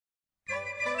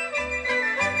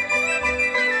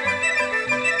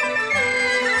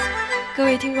各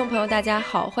位听众朋友大家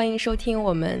好，欢迎收听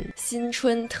我们新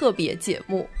春特别节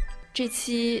目。这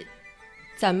期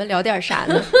咱们聊点啥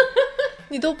呢？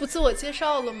你都不自我介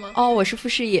绍了吗？哦，我是傅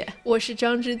视野，我是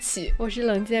张之启，我是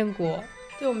冷建国。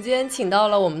对，我们今天请到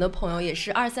了我们的朋友，也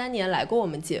是23年来过我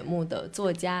们节目的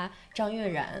作家张悦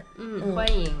然。欢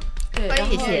迎。对，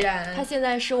欢迎悦然。她现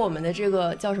在是我们的这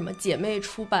个叫什么姐妹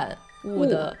出版物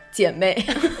的姐妹，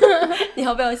你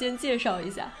要不要先介绍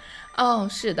一下？哦，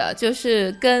是的，就是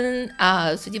跟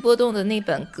随机波动的那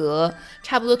本格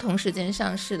差不多同时间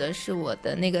上市的，是我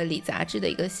的那个里杂志的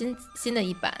一个新的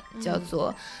一版，叫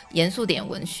做严肃点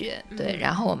文学。对，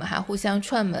然后我们还互相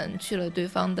串门去了对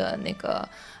方的那个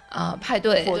派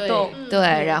对活动，对，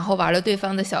然后玩了对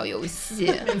方的小游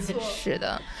戏。是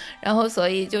的，然后所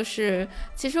以就是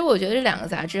其实我觉得这两个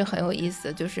杂志很有意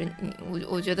思，就是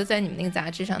我觉得在你们那个杂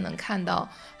志上能看到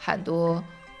很多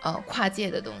跨界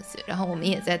的东西，然后我们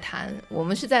也在谈，我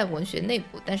们是在文学内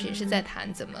部，但是也是在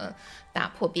谈怎么打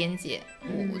破边界。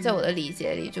在我的理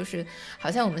解里，就是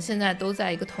好像我们现在都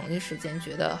在一个同一时间，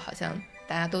觉得好像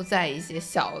大家都在一些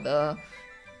小的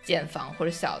茧房或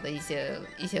者小的一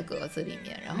些格子里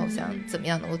面，然后想怎么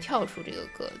样能够跳出这个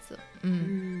格子。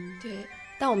对。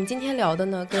但我们今天聊的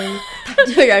呢，跟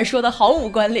悦然说的毫无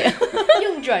关联，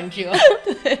硬转折。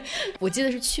对，我记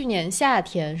得是去年夏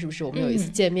天，是不是我们有一次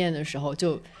见面的时候，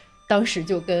当时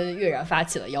就跟悦然发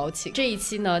起了邀请。这一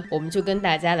期呢，我们就跟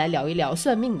大家来聊一聊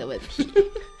算命的问题，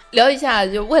聊一下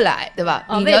就未来，对吧？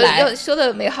未来要说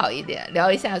的美好一点，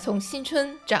聊一下从新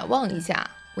春展望一下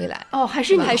未来。还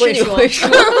是你会说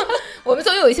我们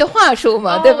总有一些话术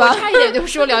嘛，对吧？我差一点就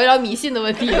说聊一聊迷信的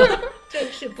问题了。真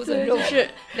是不尊重，就是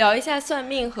聊一下算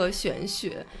命和玄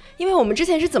学。因为我们之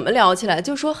前是怎么聊起来，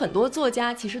就说很多作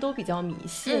家其实都比较迷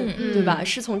信，对吧？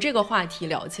是从这个话题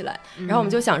聊起来，然后我们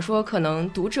就想说可能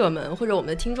读者们或者我们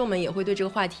的听众们也会对这个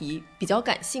话题比较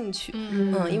感兴趣。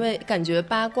因为感觉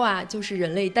八卦就是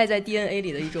人类带在 DNA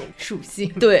里的一种属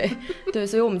性。对，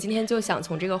所以我们今天就想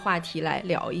从这个话题来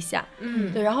聊一下。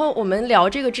对，然后我们聊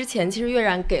这个之前，其实悦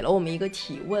然给了我们一个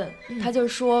提问，他就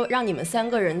说让你们3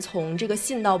个人从这个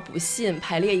信到不信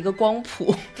排列一个光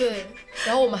谱。对，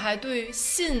然后我们还对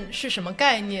信是什么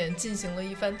概念进行了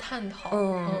一番探讨。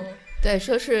对，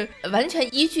说是完全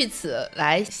依据此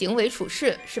来行为处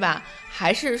事，是吧？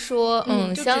还是说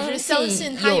就只是相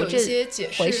信它有一些解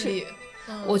释力？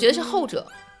我觉得是后者。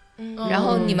然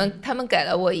后他们给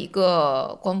了我一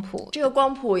个光谱，这个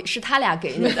光谱是他俩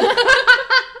给你的。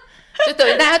就等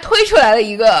于大家推出来了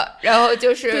一个，然后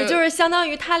对，就是相当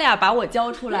于他俩把我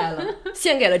教出来了，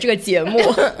献给了这个节目。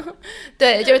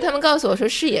对，就是他们告诉我说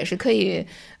视野是可以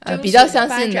比较相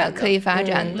信的，可以发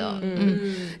展的。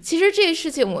其实这个事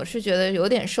情我是觉得有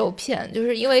点受骗，就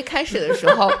是因为开始的时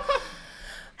候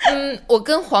我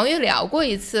跟黄月聊过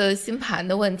一次星盘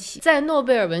的问题，在诺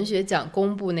贝尔文学奖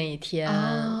公布那一天，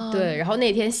对，然后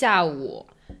那天下午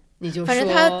你就说反正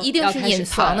他一定是隐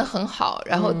藏的很好，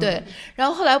然后对，然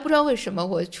后后来不知道为什么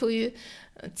我出于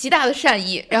极大的善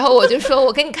意，然后我就说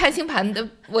我给你看星盘的，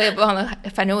我也不忘了，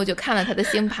反正我就看了他的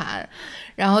星盘，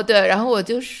然后对，然后我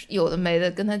就是有的没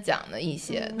的跟他讲了一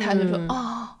些，他就说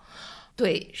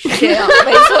对，是这样，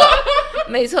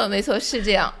没错，是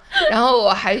这样。然后我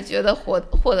还觉得获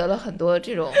得了很多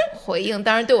这种回应，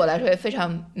当然对我来说也非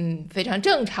常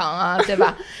正常啊，对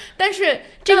吧？但是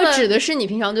这个指的是你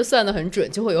平常就算得很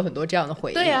准，就会有很多这样的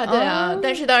回应。对呀，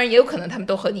但是当然也有可能他们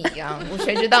都和你一样，我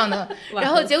谁知道呢？然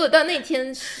后结果到那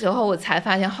天时候，我才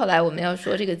发现，后来我们要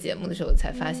说这个节目的时候，我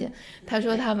才发现，他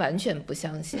说他完全不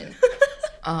相信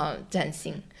占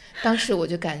星。当时我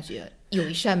就感觉有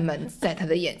一扇门在他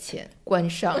的眼前关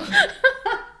上了。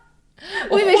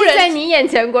我以为是在你眼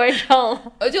前关上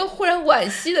了，我就忽然惋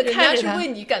惜的看着他，人家是为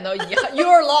你感到遗憾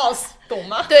，Your loss， 懂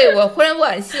吗？对，我忽然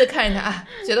惋惜的看着他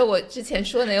觉得我之前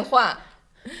说那话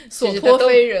所托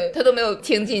非人，他都没有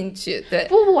听进去。对，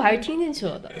不，我还是听进去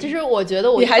了的。就是我觉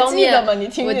得我一方面，你还记得吗？你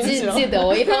听进去了？我记得，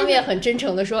我一方面很真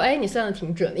诚的说，你算的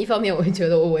挺准的；一方面我会觉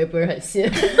得我也不是很信。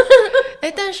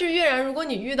但是悦然，如果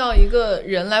你遇到一个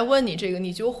人来问你这个，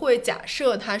你就会假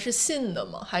设他是信的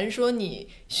吗？还是说你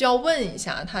需要问一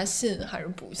下他信还是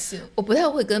不信？我不太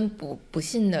会跟不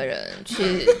信的人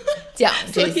去讲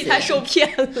这些，所以他受骗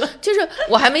了。就是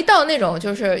我还没到那种，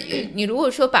就是你如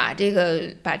果说把这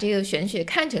个玄学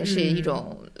看成是一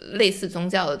种类似宗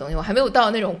教的东西，我还没有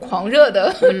到那种狂热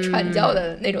的传教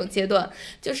的那种阶段。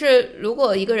就是如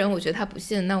果一个人我觉得他不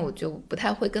信，那我就不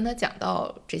太会跟他讲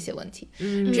到这些问题，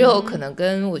只有可能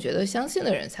跟我觉得相信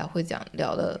的人才会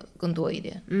聊的更多一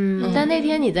点。但那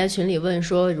天你在群里问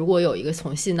说，如果有一个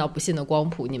从信到不信的光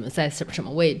谱，你们在什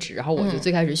么位置？然后我就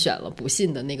最开始选了不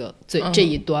信的那个这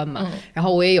一端嘛。然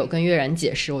后我也有跟悦然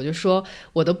解释，我就说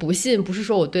我的不信不是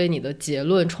说我对你的结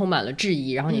论充满了质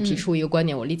疑，然后你提出一个观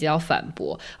点我立即要反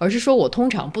驳，而是说我通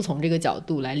常不从这个角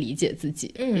度来理解自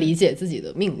己，理解自己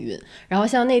的命运。然后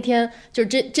像那天就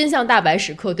真相大白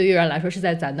时刻，对悦然来说是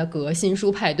在咱的革新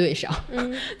书派对上，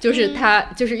就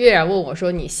是悦然问我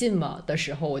说你信吗的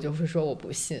时候，我就是说我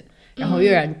不信，然后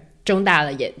悦然睁大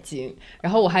了眼睛，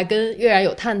然后我还跟悦然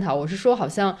有探讨，我是说好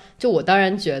像就我当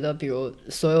然觉得比如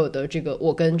所有的这个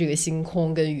我跟这个星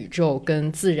空跟宇宙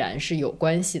跟自然是有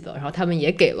关系的，然后他们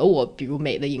也给了我比如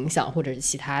美的影响或者是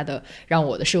其他的让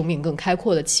我的生命更开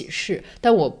阔的启示，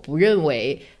但我不认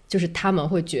为就是他们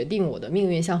会决定我的命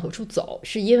运向何处走，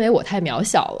是因为我太渺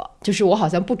小了，就是我好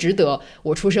像不值得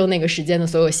我出生那个时间的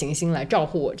所有行星来照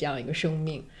护我这样一个生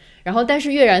命。然后但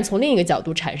是悦然从另一个角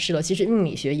度阐释了其实命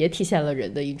理学也体现了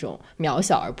人的一种渺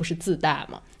小而不是自大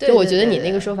嘛。对，就我觉得你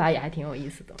那个说法也还挺有意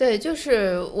思的。对，就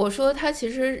是我说它其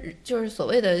实就是所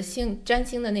谓的占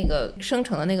星的那个生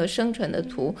成的那个生成的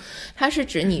图，它是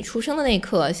指你出生的那一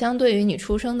刻相对于你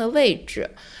出生的位置，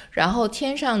然后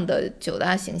天上的9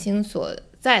大行星所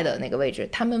在的那个位置，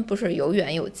它们不是有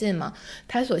远有近吗？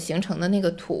它所形成的那个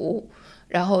图，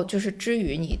然后就是至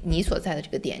于你所在的这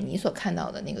个点，你所看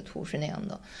到的那个图是那样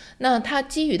的。那它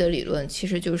基于的理论其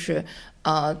实就是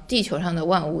地球上的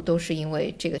万物都是因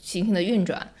为这个行星的运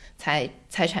转才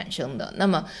产生的，那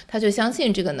么他就相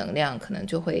信这个能量可能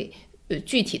就会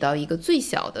具体到一个最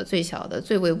小的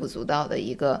最微不足道的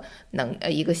一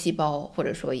个细胞，或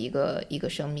者说一个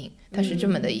生命，它是这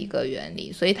么的一个原理。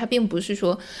所以它并不是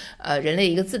说人类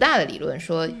一个自大的理论，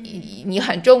说你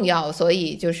很重要，所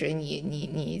以就是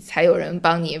你才有人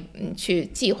帮你去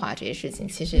计划这些事情，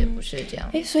其实也不是这样。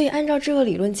所以按照这个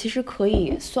理论其实可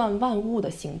以算万物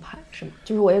的星盘是吗？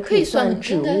就是我也可以算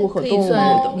植物和动物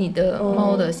的，你的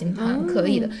猫的星盘可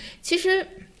以的。其实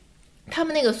他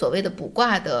们那个所谓的卜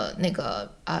卦的那个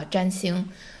占星，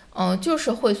就是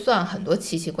会算很多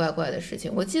奇奇怪怪的事情。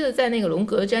我记得在那个荣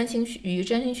格占星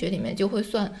学里面就会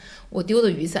算我丢的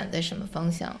雨伞在什么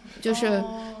方向，就是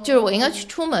我应该去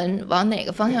出门往哪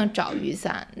个方向找雨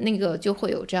伞，那个就会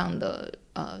有这样的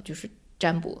就是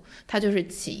占卜，它就是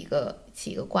起一个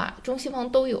卦，中西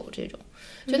方都有这种，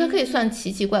就它可以算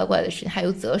奇奇怪怪的事情，还有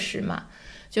择时嘛。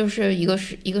就是一个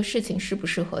事情适不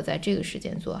适合在这个时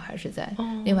间做，还是在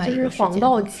另外一个时间做，就是黄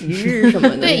道吉日什么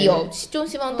的。对，有中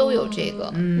西方都有这个。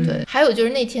对，还有就是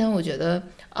那天我觉得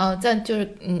就是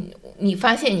你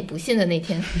发现你不信的那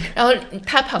天，然后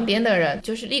他旁边的人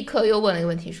就是立刻又问了一个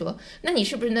问题，说那你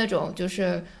是不是那种就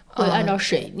是会按照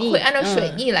水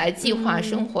逆来计划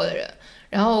生活的人？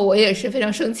然后我也是非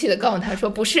常生气的告诉他说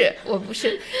不是，我不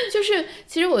是，就是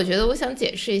其实我觉得我想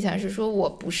解释一下，是说我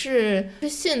不是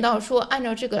信到说按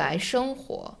照这个来生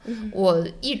活，我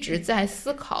一直在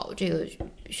思考这个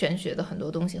玄学的很多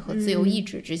东西和自由意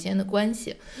志之间的关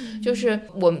系，就是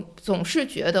我总是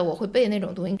觉得我会被那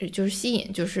种东西就是吸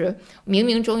引，就是冥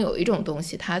冥中有一种东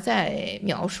西它在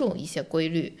描述一些规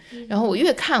律，然后我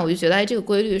越看我就觉得这个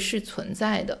规律是存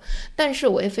在的，但是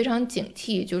我也非常警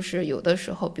惕，就是有的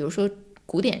时候比如说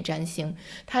古典占星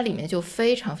它里面就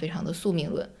非常非常的宿命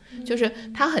论，就是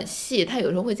它很细，它有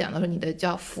时候会讲到说你的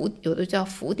有的叫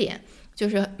浮点，就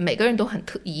是每个人都很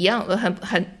一样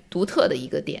很独特的一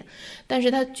个点，但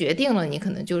是它决定了你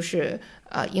可能就是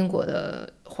英国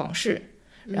的皇室，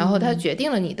然后它决定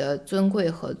了你的尊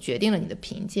贵和决定了你的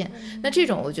贫贱。那这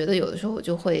种我觉得有的时候我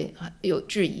就会有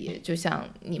质疑，就像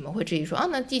你们会质疑说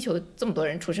那地球这么多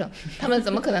人出生，他们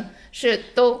怎么可能是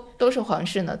都是皇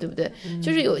室呢，对不对？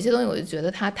就是有一些东西我就觉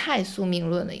得它太宿命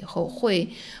论了，以后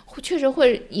确实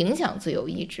会影响自由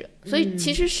意志，所以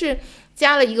其实是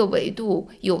加了一个维度，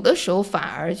有的时候反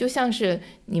而就像是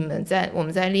我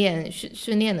们在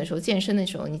训练的时候，健身的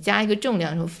时候，你加一个重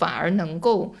量的时候，反而能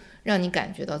够让你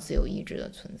感觉到自由意志的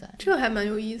存在。这个还蛮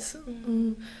有意思。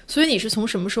所以你是从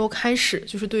什么时候开始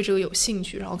就是对这个有兴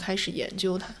趣，然后开始研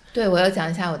究它？对，我要讲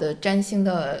一下我的占星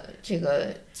的这个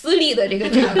资历的这个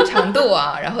长度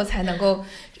啊，然后才能够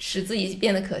使自己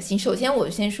变得可信。首先我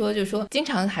先说，就是说经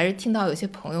常还是听到有些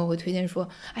朋友会推荐说，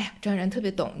哎呀，张然特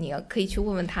别懂，你可以去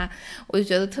问问他。我就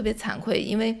觉得特别惭愧，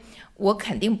因为我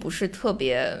肯定不是特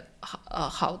别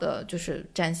好的就是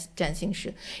占星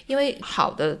师，因为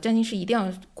好的占星师一定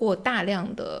要过大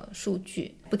量的数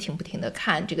据，不停的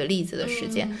看这个例子的时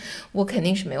间，我肯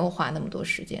定是没有花那么多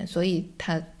时间，所以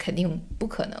他肯定不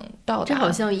可能到达。这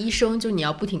好像医生，就你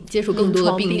要不停接触更多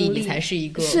的病例，你才是一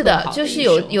个是的，就是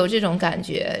有这种感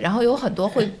觉，然后有很多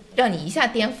会让你一下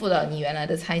颠覆了你原来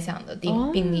的猜想的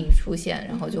病例出现，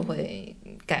然后就会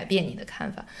改变你的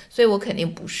看法，所以我肯定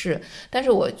不是，但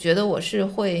是我觉得我是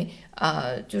会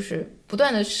就是不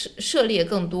断的涉猎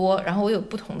更多，然后我有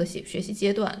不同的学习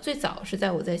阶段。最早是在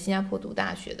我在新加坡读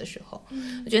大学的时候，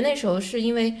我觉得那时候是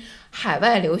因为海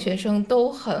外留学生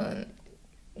都很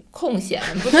空闲，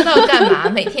不知道干嘛，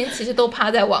每天其实都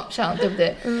趴在网上，对不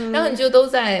对？然后你就都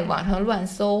在网上乱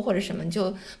搜或者什么，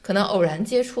就可能偶然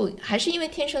接触，还是因为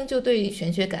天生就对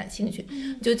玄学感兴趣，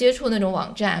就接触那种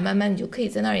网站，慢慢你就可以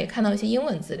在那儿也看到一些英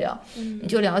文资料，你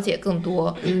就了解更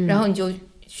多，然后你就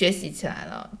学习起来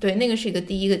了。对，那个是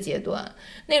第一个阶段。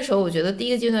那个时候我觉得第一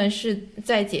个阶段是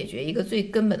在解决一个最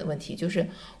根本的问题，就是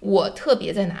我特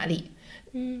别在哪里，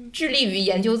致力于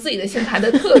研究自己的星盘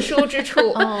的特殊之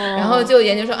处，然后就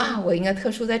研究说我应该特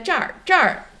殊在这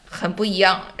儿很不一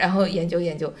样，然后研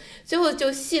究，最后就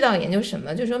细到研究什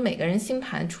么，就是说每个人星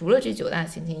盘除了这9大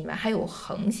行星以外，还有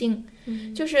恒星，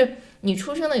就是你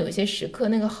出生的有一些时刻，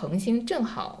那个恒星正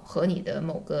好和你的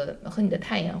和你的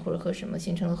太阳或者和什么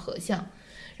形成了合相，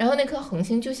然后那颗恒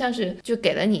星就像是就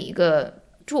给了你一个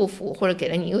祝福或者给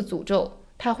了你一个诅咒，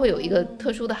它会有一个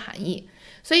特殊的含义。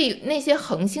所以那些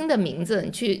恒星的名字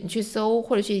你去搜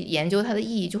或者去研究它的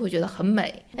意义，就会觉得很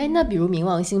美。那比如冥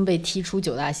王星被踢出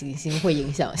9大行星会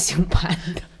影响星盘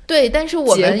的？对，但是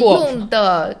我们用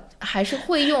的还是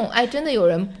会用，真的有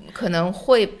人可能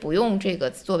会不用这个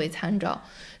作为参照，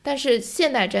但是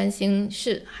现代占星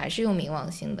还是用冥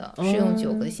王星的，是用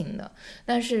9个星的，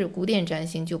但是古典占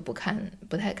星就不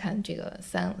太看这个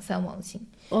三王星，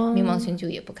冥王星就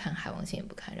也不看，海王星也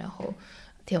不看，然后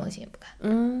天王星也不看，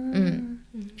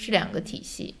是2个体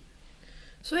系。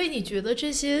所以你觉得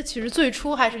这些其实最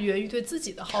初还是源于对自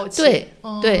己的好奇？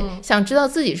对，想知道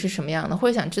自己是什么样的，或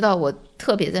者想知道我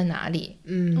特别在哪里。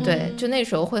对，就那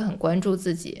时候会很关注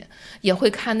自己，也会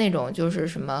看那种就是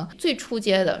什么最初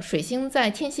阶的水星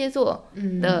在天蝎座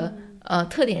的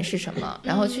特点是什么，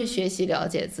然后去学习了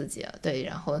解自己。对，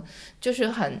然后就是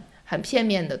很片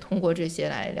面的通过这些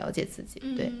来了解自己。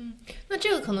对，那这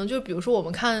个可能就比如说我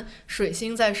们看水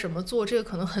星在什么座，这个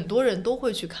可能很多人都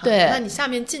会去看。对，那你下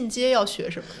面进阶要学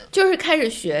什么呢？就是开始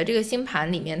学这个星盘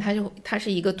里面，它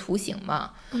是一个图形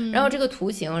嘛，然后这个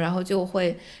图形，然后就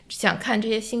会想看这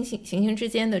些行星之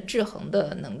间的制衡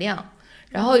的能量。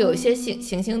然后有一些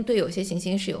行星对有些行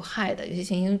星是有害的，有些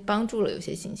行星帮助了有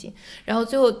些行星，然后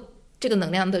最后这个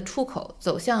能量的出口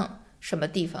走向什么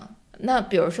地方。那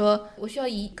比如说我需要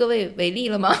以各位为例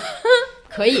了吗？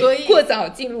可以过早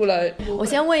进入了。我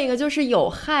先问一个，就是有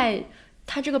害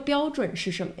它这个标准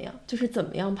是什么呀？就是怎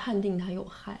么样判定它有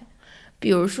害？比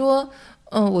如说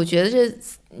我觉得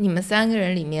你们3个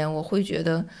人里面，我会觉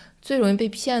得最容易被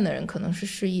骗的人可能是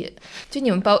事业，就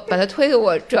你们把他推给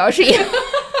我，主要是因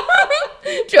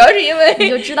为你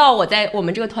就知道我在我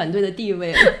们这个团队的地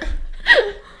位了。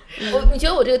你觉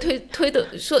得我这个推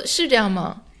的说是这样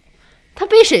吗？他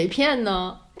被谁骗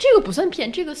呢？这个不算骗，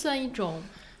这个算一种，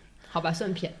好吧，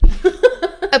算骗。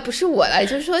不是我来，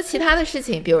就是说其他的事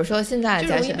情，比如说现在就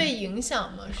容易被影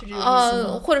响吗？是这个意思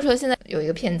吗？或者说现在有一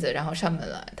个骗子，然后上门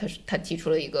来，他提出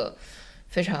了一个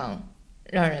非常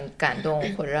让人感动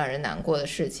或者让人难过的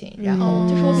事情，然后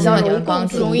就说比较有帮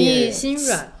助，容易心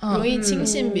软，容易轻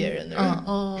信别人的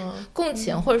人，共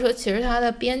情，或者说其实他的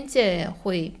边界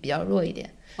会比较弱一点，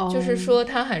就是说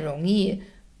他很容易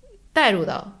带入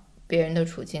到别人的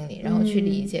处境里，然后去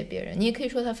理解别人。你也可以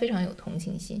说他非常有同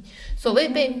情心。所谓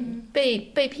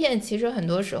被骗，其实很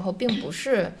多时候并不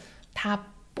是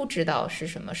他不知道是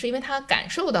什么，是因为他感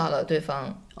受到了对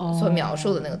方所描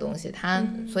述的那个东西，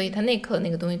所以他那刻那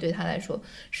个东西对他来说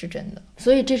是真的。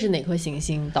所以这是哪颗行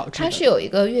星导致的？它是有一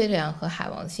个月亮和海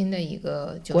王星的一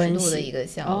个90度的一个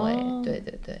相位。对。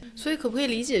所以可不可以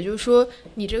理解，就是说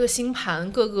你这个星盘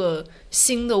各个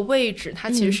星的位置，它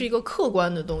其实是一个客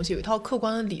观的东西，有一套客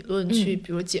观的理论去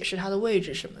比如解释它的位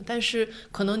置什么，但是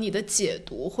可能你的解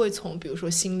读会从比如说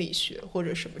心理学或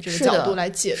者什么这个角度来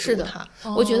解读它。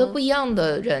我觉得不一样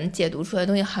的人解读出来的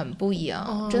东西很不一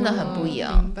样，真的很不一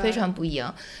样，非常不一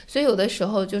样。所以有的时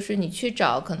候就是你去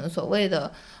找可能所谓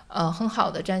的很好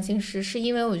的占星师，是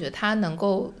因为我觉得他能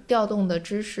够调动的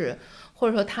知识，或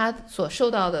者说他所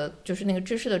受到的就是那个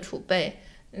知识的储备，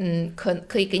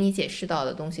可以给你解释到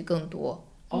的东西更多。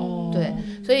对，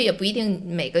所以也不一定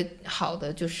每个好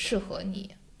的就适合你。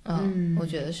我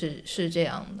觉得是这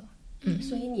样的。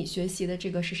所以你学习的这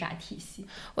个是啥体系？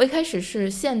我一开始是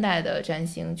现代的占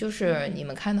星，就是你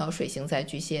们看到水星在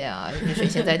巨蟹啊，水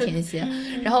星在天蝎，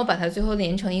然后把它最后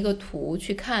连成一个图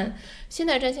去看。现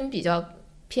代占星比较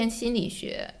偏心理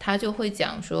学，他就会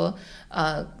讲说，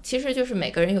其实就是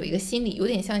每个人有一个心理，有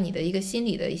点像你的一个心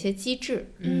理的一些机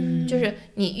制，就是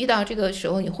你遇到这个时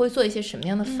候你会做一些什么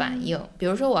样的反应。比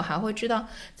如说我还会知道，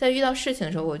在遇到事情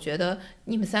的时候，我觉得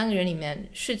你们3个人里面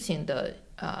事情的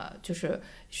就是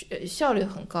效率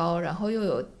很高，然后又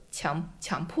有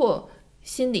强迫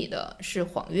心理的是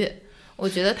黄月，我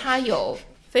觉得他有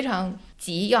非常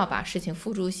急要把事情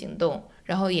付诸行动，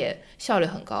然后也效率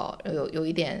很高，有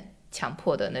一点强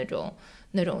迫的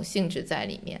那种性质在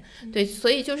里面。对，所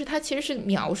以就是它其实是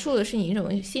描述的是你一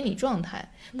种心理状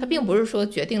态，它并不是说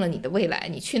决定了你的未来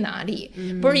你去哪里，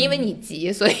不是因为你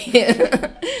急所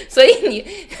以你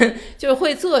就是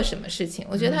会做什么事情。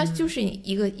我觉得它就是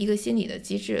一个心理的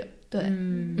机制。对，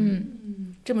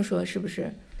这么说是不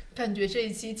是？感觉这一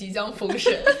期即将封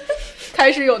神，开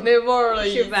始有那味儿了，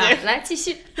是吧？来继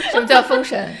续。什么叫封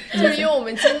神？就是因为我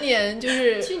们今年就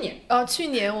是去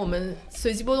年我们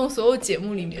随机波动所有节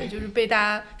目里面，就是被大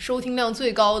家收听量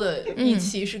最高的一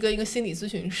期是跟一个心理咨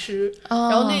询师，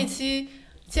然后那一期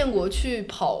建国去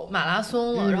跑马拉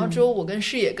松了，然后只有我跟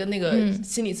视野跟那个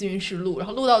心理咨询师录，然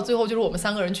后录到最后就是我们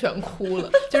3个人全哭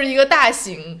了，就是一个大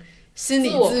型心理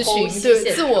咨询，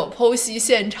对，自我剖析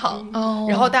现场，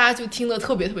然后大家就听得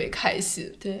特别特别开心。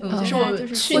对，这是我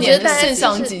们去年的现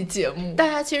象级节目。大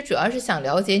家其实主要是想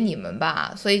了解你们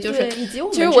吧，所以就是以及我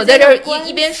们其实我在这儿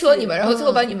一边说你们，然后最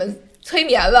后把你们催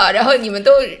眠了，然后你们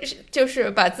都就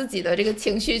是把自己的这个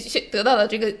情绪得到了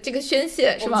这个宣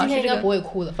泄，是吧？我今天应该不会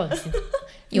哭的，放心。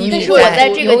但是我在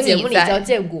这个节目里叫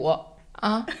建国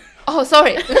啊。哦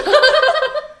 ，sorry。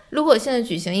如果现在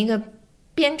举行一个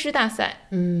编织大赛，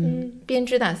编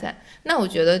织大赛，那我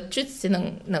觉得织棋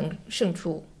能胜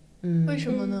出。为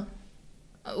什么呢？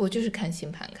我就是看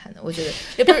星盘看的，我觉得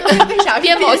也不是为啥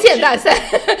编毛线大赛，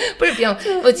不是编，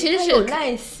我其实是有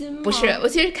耐心吗？不是，我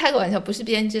其实开个玩笑，不是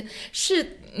编织，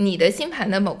是你的星盘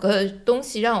的某个东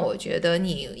西让我觉得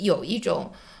你有一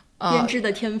种编织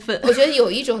的天分。我觉得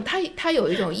有一种它有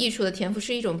一种艺术的天赋，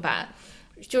是一种把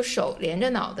就手连着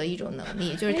脑的一种能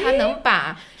力，就是他能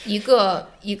把一个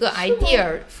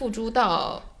idea 付诸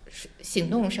到行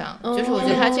动上，就是我觉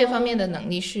得他这方面的能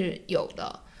力是有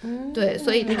的。对，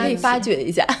所以他可以发掘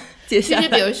一下。其实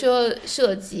比如说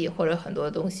设计或者很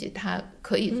多东西它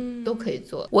都可以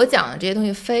做。我讲的这些东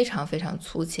西非常非常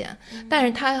粗浅，但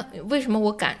是它为什么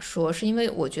我敢说，是因为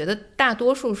我觉得大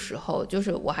多数时候就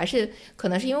是我还是可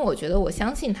能是因为我觉得我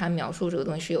相信他描述这个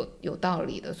东西是有道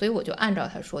理的，所以我就按照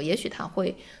他说，也许他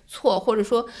会错，或者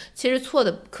说其实错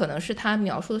的可能是他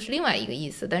描述的是另外一个意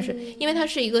思，但是因为它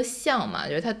是一个像嘛，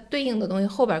就是它对应的东西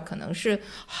后边可能是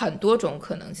很多种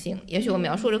可能性，也许我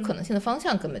描述这可能性的方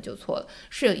向根本就错了，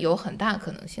是有很大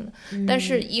可能性的。但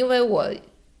是因为我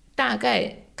大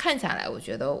概看下来，我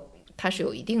觉得它是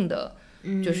有一定的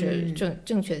就是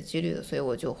正确的几率的，所以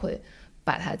我就会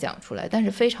把它讲出来，但是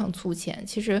非常粗浅。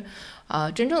其实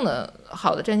真正的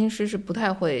好的占星师是不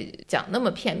太会讲那么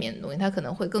片面的东西，他可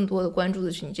能会更多的关注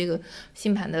的是你这个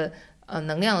星盘的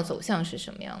能量的走向是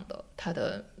什么样的，它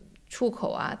的出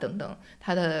口啊等等，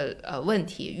它的问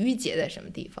题淤结在什么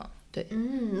地方。对，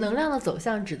能量的走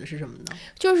向指的是什么呢？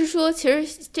就是说，其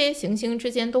实这些行星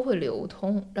之间都会流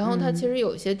通，然后它其实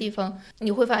有些地方你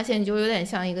会发现，就有点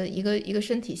像一个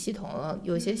身体系统，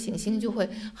有些行星就会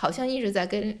好像一直在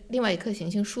跟另外一颗行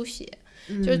星书写，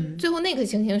就是最后那颗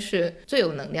行星是最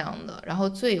有能量的，然后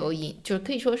最有就是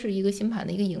可以说是一个星盘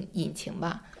的一个引擎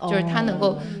吧，就是它能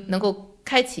够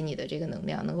开启你的这个能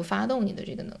量，能够发动你的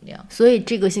这个能量，所以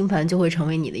这个星盘就会成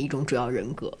为你的一种主要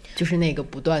人格，就是那个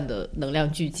不断的能量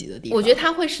聚集的地方。我觉得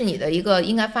它会是你的一个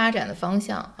应该发展的方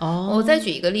向。我再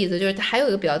举一个例子，就是还有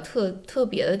一个比较特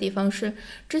别的地方是，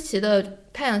芝奇的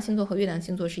太阳星座和月亮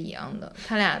星座是一样的，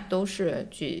他俩都是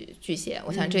巨蟹。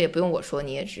我想这也不用我说，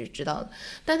你也是知道的。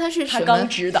但他是什么？他刚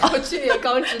知道，他去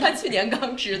年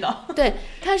刚知道。对，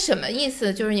他什么意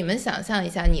思？就是你们想象一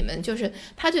下，你们就是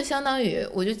他就相当于，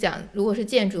我就讲，如果是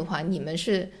建筑的话，你们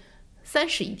是3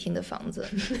室1厅的房子，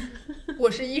我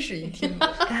是1室1厅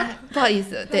的。不好意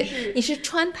思，对，你是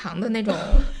穿堂的那种。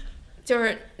就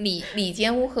是里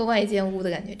间屋和外间屋的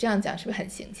感觉，这样讲是不是很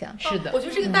形象？是的，我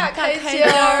就是个大开间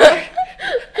儿。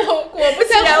果不其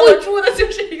然，我住的就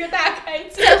是一个大开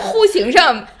间，在户型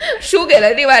上输给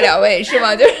了另外2位，是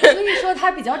吗？就是所以说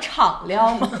它比较敞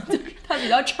亮嘛，就是它比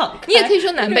较敞开。你也可以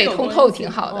说南北通透挺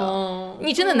好的，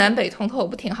你真的南北通透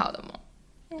不挺好的吗？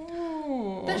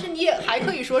但是你也还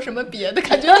可以说什么别的，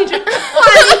感觉你这话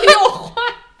里有话。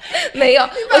没有，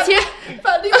我其实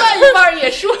把另外一半也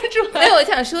说出来。没有，我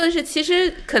想说的是，其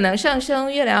实可能上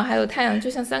升、月亮还有太阳就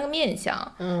像三个面相。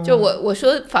就我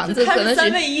说房子可能是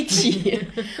三位一体。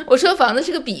我说房子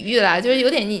是个比喻啦，就是有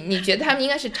点你觉得他们应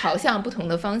该是朝向不同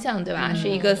的方向，对吧？是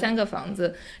一个三个房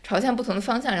子朝向不同的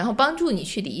方向，然后帮助你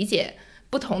去理解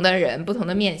不同的人、不同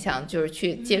的面相，就是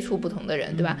去接触不同的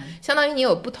人，对吧？相当于你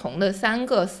有不同的三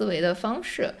个思维的方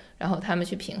式，然后他们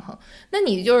去平衡。那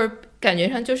你就是感觉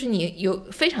上就是你有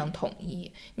非常统一，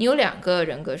你有2个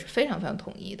人格是非常非常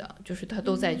统一的，就是它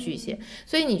都在巨蟹，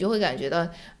所以你就会感觉到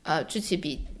志奇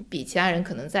比其他人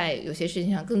可能在有些事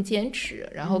情上更坚持，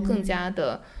然后更加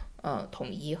的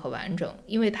统一和完整，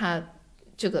因为他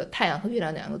这个太阳和月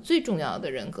亮2个最重要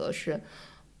的人格是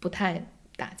不太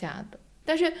打架的。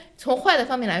但是从坏的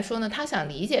方面来说呢，他想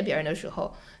理解别人的时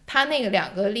候，他那个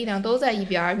2个力量都在一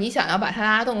边，你想要把他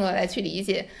拉动了来去理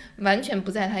解完全不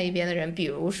在他一边的人，比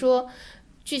如说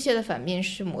巨蟹的反面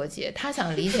是摩羯，他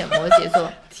想理解摩羯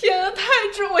座天啊，太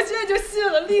准！我现在就信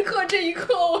了，立刻这一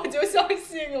刻我就相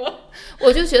信了。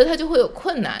我就觉得他就会有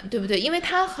困难，对不对？因为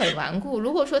他很顽固，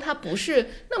如果说他不是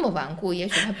那么顽固，也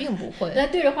许他并不会。那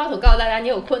对着话筒告诉大家你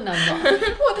有困难吗？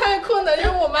我太困难，因为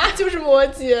我妈就是摩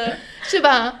羯，是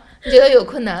吧？你觉得有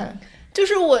困难？就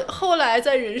是我后来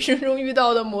在人生中遇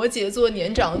到的摩羯座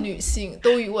年长女性，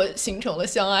都与我形成了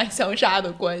相爱相杀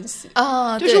的关系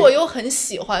啊。就是我又很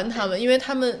喜欢她们，因为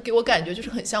她们给我感觉就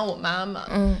是很像我妈妈，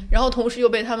然后同时又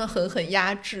被她们狠狠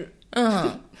压制，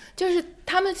就是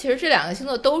他们其实这2个星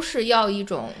座都是要一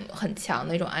种很强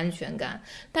的一种安全感，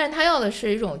但是他要的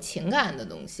是一种情感的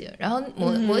东西，然后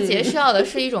摩羯是要的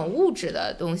是一种物质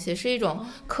的东西，是一种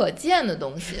可见的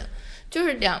东西。就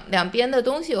是两边的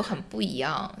东西又很不一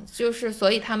样，就是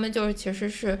所以他们就是其实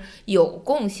是有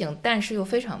共性，但是又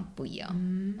非常不一样。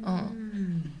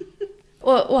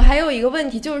我还有一个问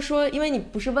题，就是说，因为你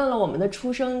不是问了我们的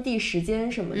出生地、时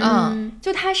间什么的，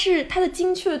就它的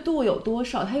精确度有多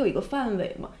少？它有一个范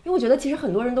围吗？因为我觉得其实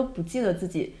很多人都不记得自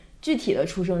己具体的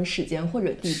出生时间或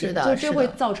者地点，就这会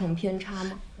造成偏差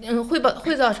吗？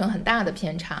会造成很大的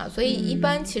偏差，所以一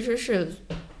般其实是。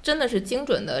真的是精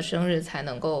准的生日才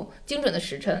能够精准的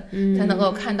时辰，才能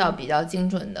够看到比较精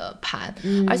准的盘。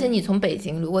而且你从北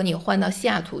京，如果你换到西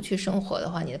雅图去生活的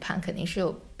话，你的盘肯定是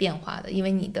有变化的，因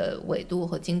为你的纬度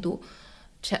和经度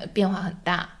变化很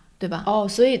大，对吧？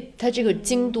所以它这个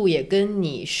精度也跟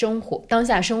你当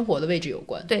下生活的位置有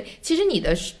关。对，其实你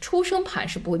的出生盘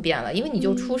是不会变了，因为你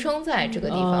就出生在这个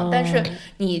地方，但是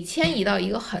你迁移到一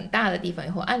个很大的地方以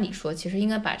后，按理说其实应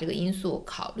该把这个因素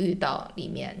考虑到里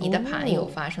面，你的盘也有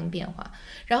发生变化。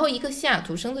然后一个西雅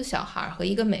图生的小孩和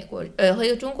一个和一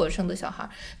个中国生的小孩，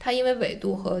他因为纬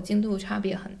度和经度差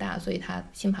别很大，所以他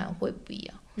星盘会不一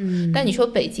样。但你说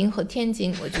北京和天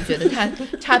津，我就觉得它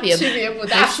差别区别不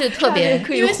大，不是特别。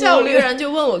因为下午月然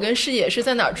就问我跟视野是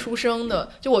在哪儿出生的，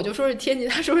就我就说是天津，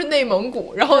他说是内蒙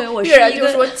古，然后月然就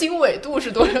说经纬度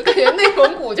是多少，感觉内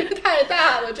蒙古就是太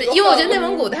大了。因为我觉得内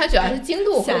蒙古它主要是经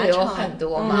度会有很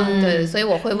多嘛，对，所以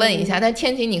我会问一下。但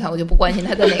天津你看，我就不关心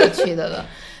它在哪个区的了。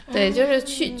对，就是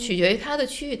取决于它的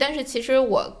区域，但是其实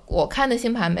我看的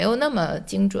星盘没有那么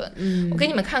精准。我给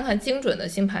你们看看精准的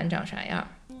星盘长啥样。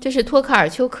这是托卡尔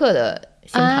丘克的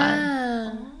星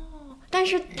盘，但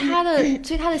是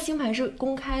所以他的星盘是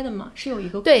公开的吗？是有一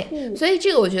个库？对，所以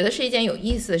这个我觉得是一件有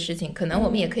意思的事情，可能我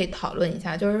们也可以讨论一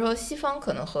下，就是说西方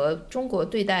可能和中国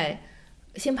对待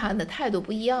星盘的态度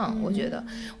不一样。我觉得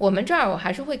我们这儿我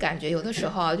还是会感觉有的时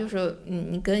候啊，就是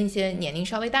你跟一些年龄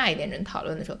稍微大一点人讨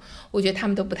论的时候，我觉得他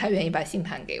们都不太愿意把星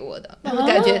盘给我的，他们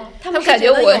感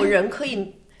觉我有人可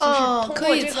以。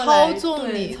可以操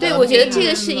纵你。对，我觉得这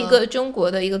个是一个中国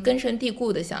的一个根深蒂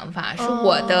固的想法，是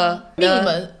我的命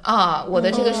门我的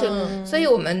这个是，所以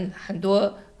我们很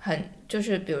多就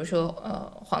是比如说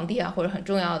皇帝啊或者很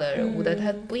重要的人物的，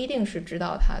他不一定是知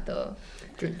道他的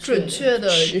准确的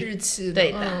日期，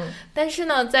对的。但是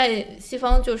呢，在西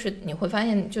方就是你会发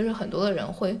现，就是很多的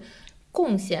人会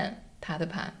贡献他的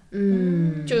盘，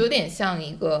就有点像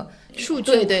一个数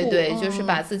据库，对，就是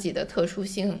把自己的特殊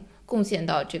性贡献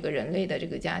到这个人类的这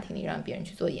个家庭里，让别人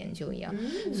去做研究一样。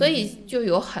所以就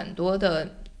有很多的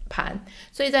盘，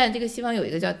所以在这个西方有一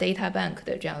个叫 data bank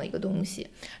的这样的一个东西。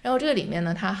然后这个里面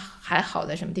呢，它还好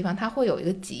在什么地方？它会有一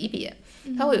个级别，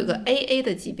它会有一个 AA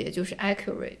的级别，就是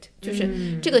accurate， 就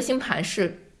是这个星盘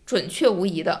是准确无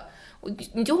疑的。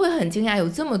你就会很惊讶，有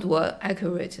这么多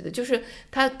accurate 的，就是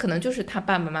他可能就是他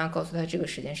爸爸妈妈告诉他这个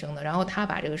时间生的，然后他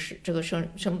把这个生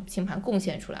星盘贡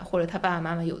献出来，或者他爸爸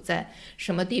妈妈有在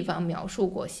什么地方描述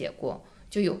过写过，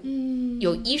就有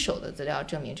一手的资料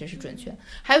证明这是准确。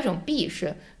还有一种 B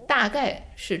是大概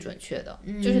是准确的，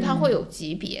就是它会有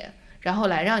级别，然后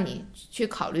来让你去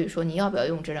考虑说你要不要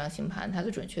用这张星盘，它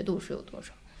的准确度是有多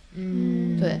少。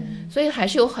对，所以还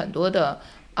是有很多的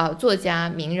作家、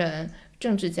名人、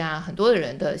政治家，很多的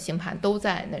人的星盘都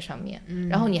在那上面，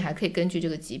然后你还可以根据这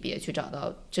个级别去找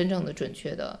到真正的准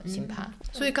确的星盘。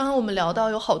所以刚刚我们聊到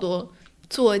有好多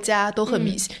作家都很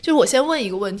迷信，就是我先问一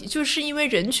个问题，就是因为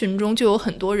人群中就有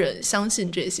很多人相信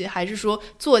这些，还是说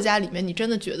作家里面你真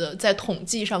的觉得在统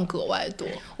计上格外多？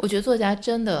我觉得作家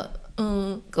真的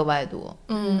格外多。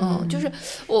就是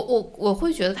我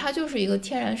会觉得他就是一个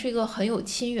天然是一个很有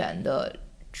亲缘的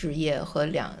职业和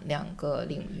两个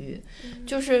领域。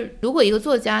就是如果一个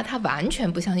作家他完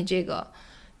全不相信这个，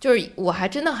就是我还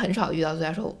真的很少遇到作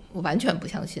家说我完全不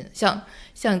相信，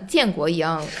像建国一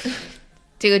样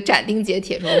这个斩钉截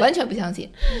铁说我完全不相信。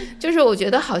就是我觉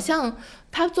得好像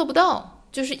他做不到，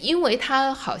就是因为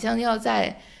他好像要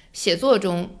在写作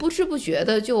中不知不觉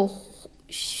的就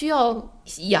需要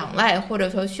仰赖，或者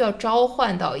说需要召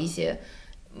唤到一些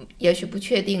也许不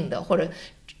确定的，或者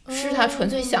是他纯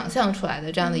粹想象出来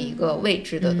的这样的一个未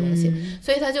知的东西，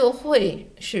所以他就会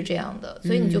是这样的。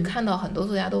所以你就看到很多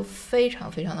作家都非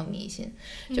常非常的迷信，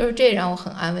就是这让我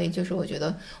很安慰，就是我觉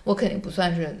得我肯定不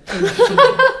算是最迷信的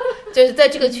就是在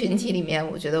这个群体里面，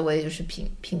我觉得我也就是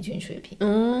平均水平。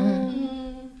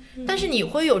但是你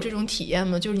会有这种体验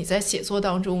吗？就是你在写作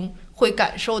当中会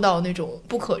感受到那种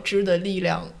不可知的力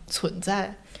量存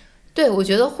在？对，我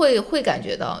觉得会感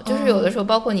觉到，就是有的时候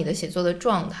包括你的写作的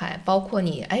状态，包括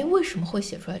你为什么会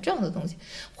写出来这样的东西，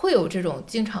会有这种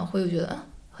经常会觉得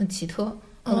很奇特、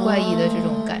很怪异的这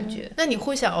种感觉。那你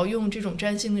会想要用这种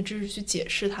占星的知识去解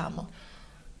释它吗？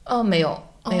没有，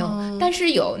但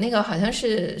是有那个好像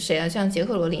是谁啊，像杰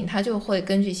克罗琳，他就会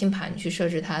根据星盘去设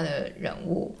置他的人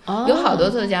物，有好多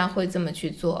作家会这么去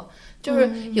做。就是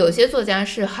有些作家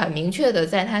是很明确的，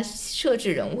在他设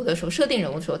定人物的时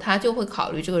候，他就会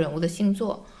考虑这个人物的星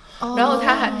座，然后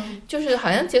他还就是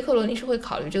好像杰克罗琳是会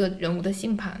考虑这个人物的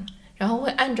星盘，然后会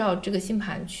按照这个星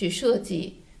盘去设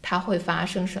计他会发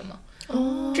生什么。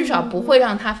至少不会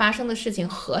让他发生的事情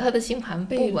和他的星盘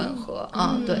不吻合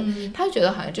对，他觉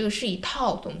得好像这个是一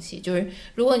套东西，就是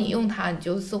如果你用它，你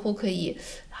就似乎可以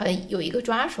很有一个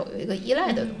抓手，有一个依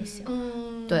赖的东西。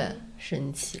对，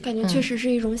神奇，感觉确实是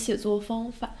一种写作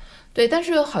方法。对，但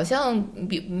是好像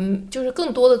就是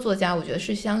更多的作家，我觉得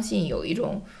是相信有一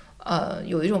种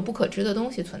不可知的东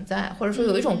西存在，或者说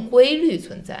有一种规律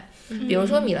存在。比如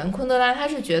说米兰昆德拉，他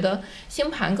是觉得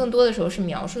星盘更多的时候是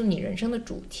描述你人生的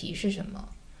主题是什么，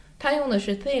他用的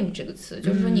是 theme 这个词，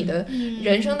就是说你的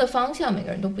人生的方向每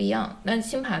个人都不一样，那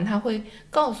星盘他会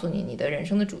告诉你的人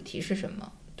生的主题是什么。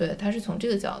对，他是从这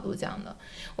个角度讲的。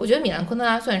我觉得米兰昆德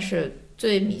拉算是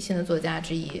最迷信的作家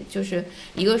之一，就是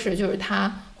一个是就是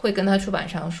他会跟他出版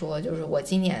商说，就是我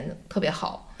今年特别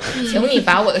好，请你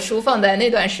把我的书放在那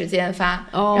段时间发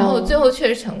然后最后确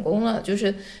实成功了，就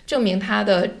是证明他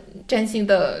的占星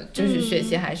的就是学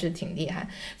习还是挺厉害。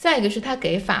再一个是他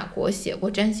给法国写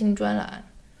过占星专栏，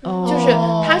就是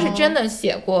他是真的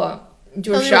写过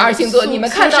就是12星座，你们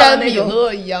看到的那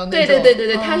种一样对，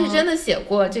他是真的写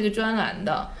过这个专栏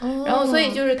的。然后所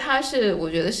以就是他是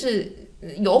我觉得是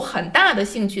有很大的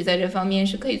兴趣在这方面，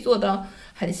是可以做到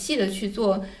很细的去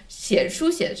做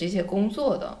书写这些工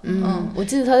作的。我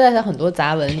记得他在他很多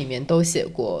杂文里面都写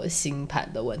过星盘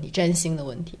的问题、占星的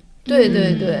问题。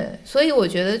对，所以我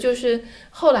觉得就是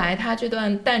后来他这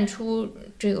段淡出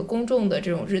这个公众的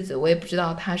这种日子，我也不知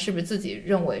道他是不是自己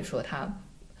认为说他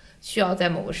需要在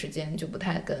某个时间就不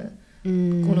太跟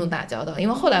公众打交道，因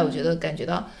为后来我觉得感觉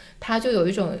到他就有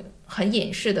一种很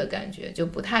隐士的感觉，就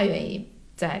不太愿意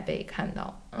再被看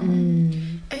到。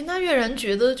那悦然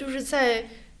觉得就是在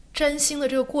占星的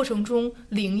这个过程中，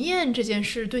灵验这件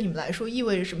事对你们来说意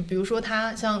味着什么？比如说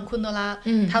他像昆德拉，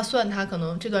他算他可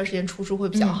能这段时间出书会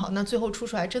比较好，那最后出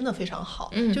出来真的非常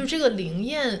好，就是这个灵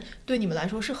验对你们来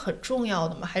说是很重要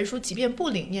的吗？还是说即便不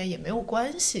灵验也没有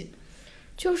关系？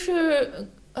就是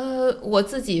我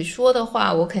自己说的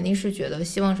话，我肯定是觉得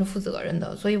希望是负责任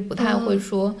的，所以不太会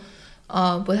说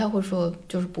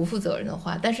就是不负责任的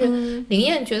话。但是灵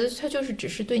验觉得它就是只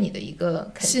是对你的一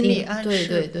个肯定心理暗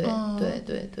示，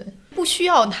对，不需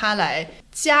要它来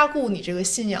加固你这个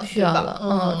信仰，需要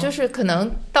了。就是可能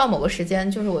到某个时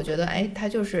间，就是我觉得它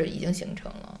就是已经形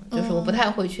成了，就是我不太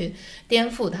会去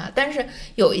颠覆它。但是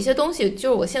有一些东西，就是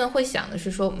我现在会想的是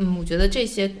说，我觉得这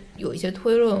些有一些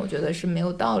推论，我觉得是没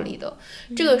有道理的。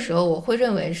这个时候我会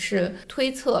认为是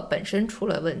推测本身出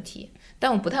了问题，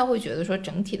但我不太会觉得说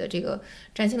整体的这个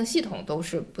占星的系统都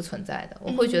是不存在的。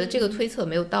我会觉得这个推测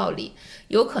没有道理，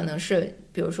有可能是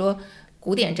比如说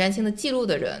古典占星的记录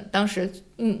的人，当时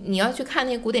你要去看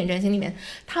那些古典占星里面，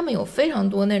他们有非常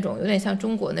多那种有点像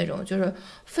中国那种就是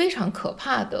非常可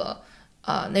怕的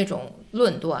那种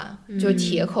论断，就是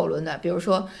铁口论断，比如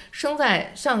说生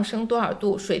在上升多少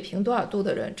度、水平多少度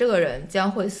的人，这个人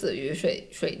将会死于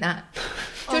水难，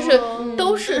就是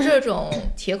都是这种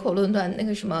铁口论断。那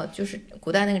个什么，就是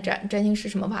古代那个占星师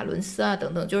什么瓦伦斯啊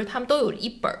等等，就是他们都有一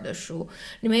本的书，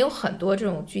里面有很多这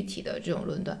种具体的这种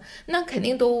论断，那肯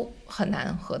定都很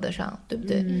难合得上，对不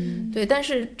对？对，但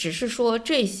是只是说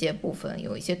这些部分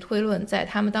有一些推论，在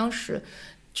他们当时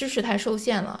知识太受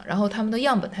限了，然后他们的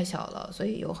样本太小了，所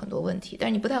以有很多问题，但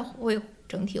是你不太会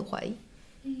整体怀疑。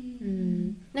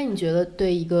那你觉得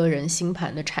对一个人星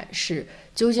盘的阐释，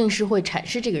究竟是会阐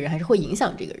释这个人，还是会影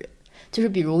响这个人？就是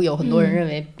比如有很多人认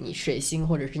为你水星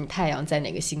或者是你太阳在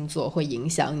哪个星座会影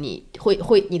响你，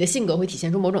会你的性格会体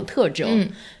现出某种特征。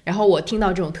然后我听到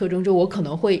这种特征之后，我可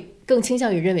能会更倾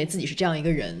向于认为自己是这样一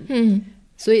个人。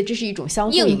所以这是一种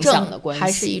相互影响的关系，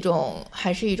还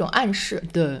是一种暗示，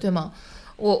对吗？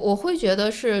我会觉得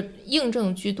是印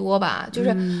证居多吧，就是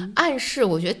暗示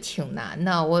我觉得挺难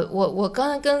的。我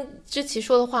刚才跟知琪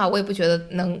说的话，我也不觉得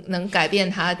能改变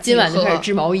他。今晚就开始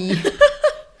织毛衣。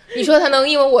你说他能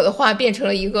因为我的话变成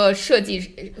了一个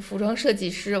服装设计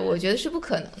师，我觉得是不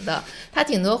可能的。他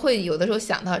顶多会有的时候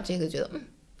想到这个，觉得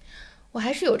我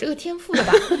还是有这个天赋的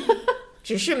吧，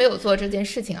只是没有做这件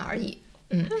事情而已。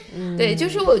对，就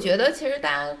是我觉得其实大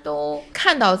家都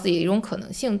看到自己的一种可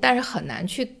能性，但是很难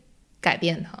去改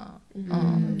变它。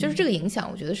就是这个影响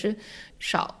我觉得是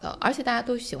少的，而且大家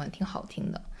都喜欢听好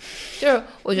听的。就是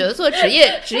我觉得做职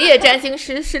业占星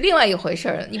师是另外一回事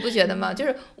儿，你不觉得吗？就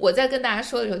是我在跟大家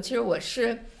说的时候，其实我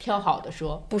是挑好的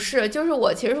说，不是，就是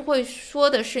我其实会说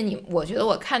的是我觉得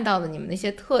我看到的你们那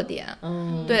些特点。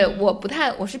对，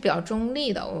我是比较中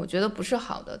立的，我觉得不是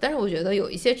好的，但是我觉得有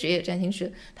一些职业占星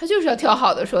师他就是要挑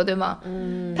好的说，对吗？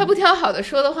他不挑好的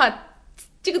说的话，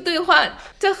这个对话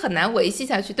这很难维系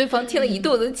下去，对方听了一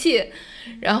肚子气，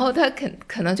然后他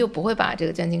可能就不会把这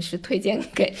个占星师推荐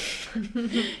给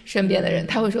身边的人，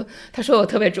他会说，他说我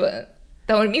特别准，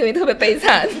但我命运特别悲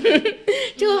惨。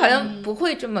这个好像不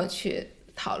会这么去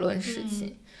讨论事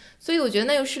情。所以我觉得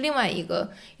那又是另外一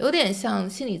个，有点像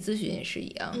心理咨询也是一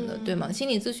样的，对吗？心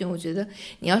理咨询我觉得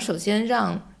你要首先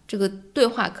让这个对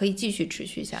话可以继续持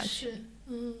续下去，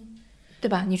对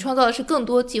吧？你创造的是更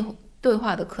多对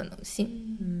话的可能性。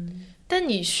但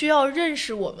你需要认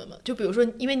识我们吗？就比如说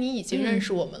因为你已经认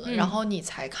识我们了，然后你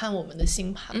才看我们的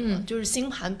星盘嘛，就是星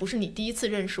盘不是你第一次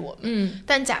认识我们。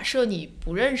但假设你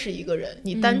不认识一个人，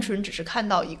你单纯只是看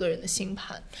到一个人的星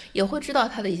盘，也会知道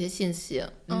他的一些信息。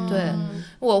对，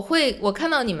我看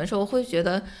到你们的时候，我会觉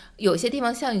得有些地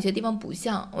方像，有些地方不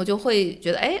像，我就会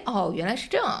觉得原来是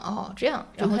这样，这样，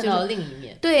然后就看到另一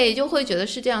面。对，就会觉得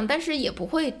是这样，但是也不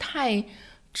会太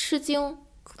吃惊。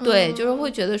对，就是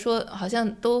会觉得说好像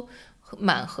都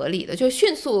蛮合理的，就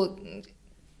迅速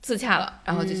自洽了，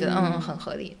然后就觉得很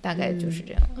合理，大概就是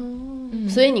这样。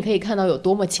所以你可以看到有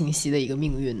多么清晰的一个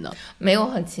命运呢？没有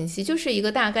很清晰，就是一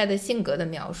个大概的性格的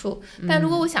描述。但如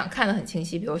果我想看得很清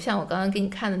晰，比如像我刚刚给你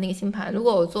看的那个星盘，如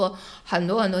果我做很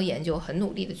多很多研究，很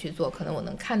努力的去做，可能我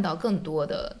能看到更多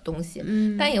的东西。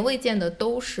但也未见得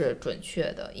都是准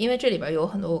确的，因为这里边有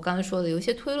很多我刚才说的，有一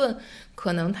些推论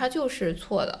可能它就是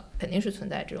错的，肯定是存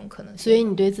在这种可能性。所以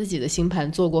你对自己的星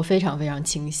盘做过非常非常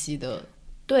清晰的。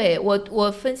对，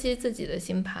我分析自己的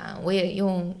星盘，我也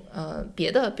用别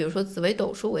的，比如说紫微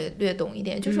斗数，我也略懂一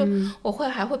点，就是我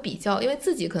还会比较，因为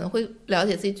自己可能会了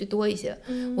解自己最多一些，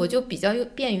我就比较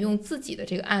便于用自己的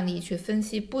这个案例去分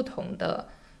析不同的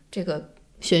这个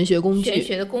玄学的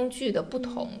工具的不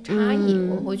同差异，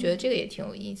我会觉得这个也挺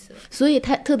有意思的。所以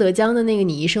特德·江的那个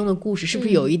你一生的故事，是不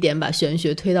是有一点把玄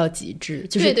学推到极致？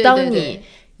就是当你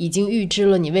已经预知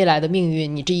了你未来的命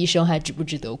运，你这一生还值不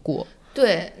值得过？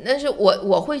对，但是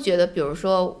我会觉得，比如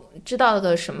说知道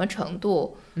的什么程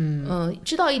度，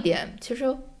知道一点，其实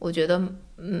我觉得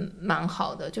蛮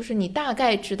好的，就是你大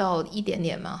概知道一点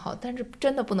点蛮好，但是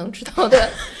真的不能知道的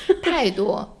太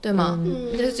多，对吗？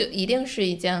这就一定是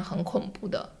一件很恐怖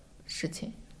的事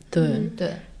情。对。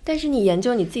但是你研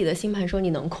究你自己的星盘，说你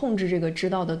能控制这个知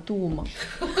道的度吗？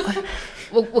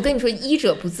我跟你说，医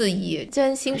者不自医，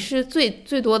占星师最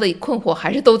多的困惑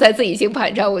还是都在自己星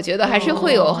盘上，我觉得还是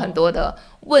会有很多的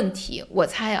问题。我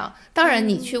猜啊，当然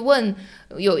你去问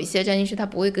有一些占星师，他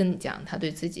不会跟你讲他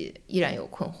对自己依然有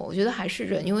困惑。我觉得还是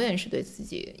人永远是对自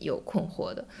己有困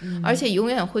惑的，而且永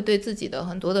远会对自己的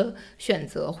很多的选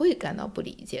择会感到不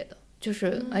理解的。就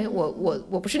是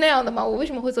我不是那样的吗？我为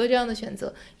什么会做这样的选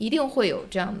择？一定会有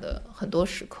这样的很多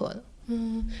时刻的。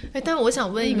但我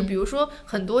想问一个，比如说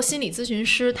很多心理咨询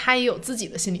师他也有自己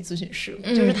的心理咨询师，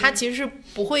就是他其实是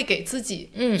不会给自己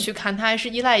去看，他还是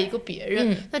依赖一个别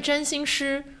人。那占星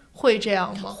师会这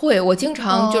样吗？会，我经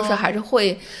常就是还是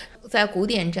会在古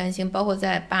典占星，包括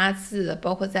在八字，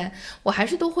包括在我还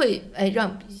是都会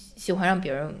喜欢让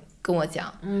别人跟我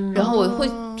讲，然后我会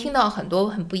听到很多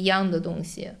很不一样的东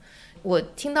西。我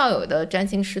听到有的占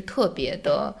星师特别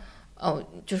的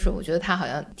就是我觉得他好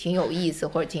像挺有意思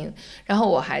或者然后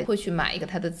我还会去买一个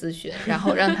他的咨询，然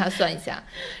后让他算一下，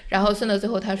然后算到最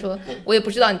后他说我也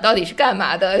不知道你到底是干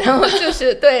嘛的，然后就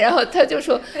是对，然后他就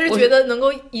说他是觉得能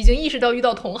够已经意识到遇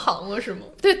到同行了是吗？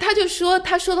对，他就说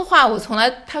他说的话我从来，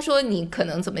他说你可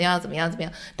能怎么样怎么样怎么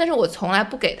样，但是我从来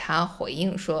不给他回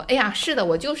应说哎呀是的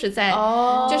我就是在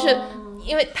就是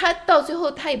因为他到最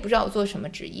后他也不知道我做什么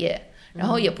职业，然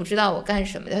后也不知道我干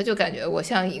什么，他就感觉我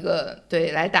像一个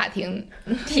对来打听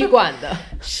踢馆的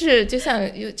是就像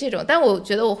有这种，但我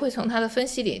觉得我会从他的分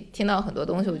析里听到很多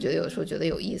东西，我觉得有时候觉得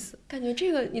有意思，感觉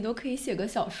这个你都可以写个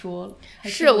小说了。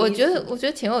是我觉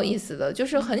得挺有意思的，就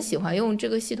是很喜欢用这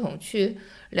个系统去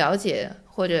了解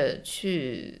或者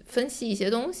去分析一些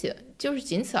东西，就是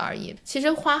仅此而已。其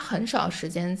实花很少时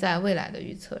间在未来的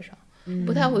预测上，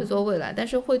不太会做未来，但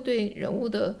是会对人物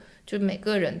的就是每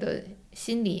个人的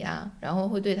心理啊，然后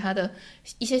会对他的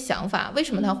一些想法，为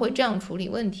什么他会这样处理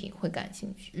问题会感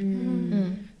兴趣。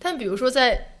但比如说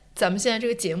在咱们现在这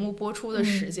个节目播出的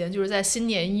时间，就是在新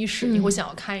年伊始，你会想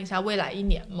要看一下未来一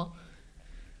年吗？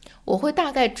我会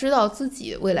大概知道自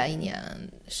己未来一年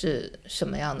是什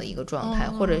么样的一个状态，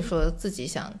或者说自己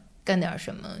想干点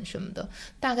什么什么的，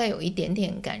大概有一点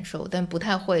点感受，但不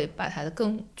太会把它的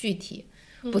更具体，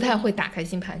不太会打开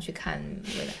星盘去看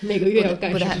未来每个月要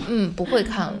干什么，不会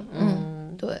看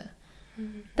对。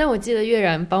但我记得月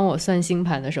然帮我算星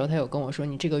盘的时候，他有跟我说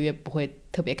你这个月不会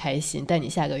特别开心，但你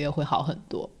下个月会好很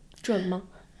多。准吗？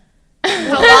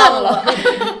我忘了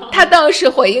他当时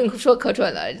回应说可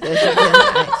准了，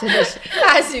真的是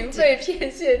大型被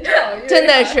骗现场，真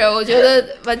的是我觉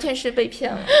得完全是被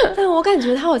骗了。但我感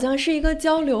觉它好像是一个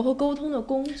交流和沟通的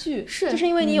工具，就是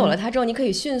因为你有了它之后，你可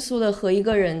以迅速的和一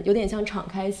个人有点像敞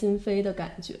开心扉的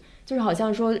感觉，就是好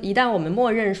像说一旦我们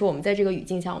默认说我们在这个语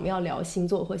境下我们要聊星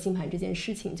座或星盘这件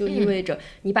事情，就意味着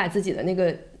你把自己的那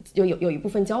个有一部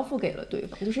分交付给了对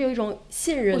方，就是有一种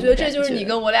信任的感觉。我觉得这就是你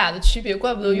跟我俩的区别，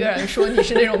怪不得月然说你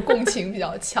是那种共情比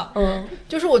较强。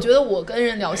就是我觉得我跟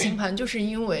人聊星盘，就是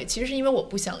因为其实是因为我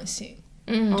不相信，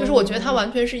就是我觉得它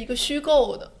完全是一个虚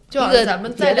构的，就好像咱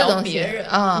们在聊别人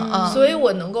所以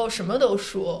我能够什么都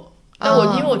说。但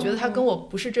因为我觉得他跟我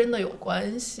不是真的有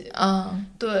关系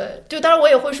对，就当然我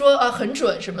也会说很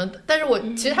准什么的，但是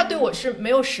其实他对我是没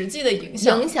有实际的影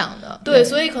响的，对，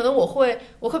所以可能我会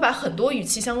把很多与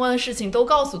其相关的事情都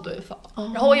告诉对方，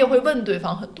然后我也会问对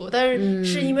方很多，但是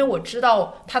是因为我知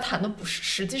道他谈的不是，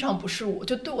实际上不是我，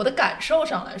就对我的感受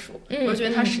上来说，我觉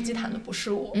得他实际谈的不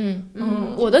是我。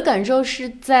我的感受是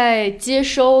在接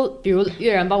收，比如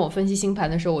月然帮我分析星盘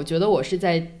的时候，我觉得我是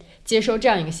在接收这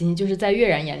样一个信息，就是在月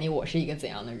然眼里我是一个怎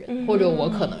样的人，或者我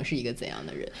可能是一个怎样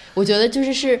的人，我觉得就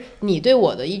是你对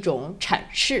我的一种阐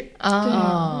释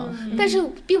但是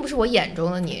并不是我眼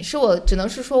中的你，是我只能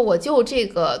是说我就这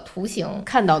个图形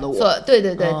看到的我，对，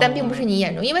但并不是你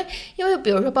眼中，因为比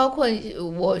如说包括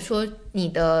我说你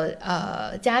的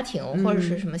家庭或者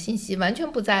是什么信息完全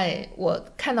不在我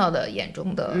看到的眼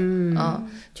中的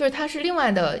就是它是另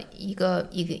外的一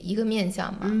个面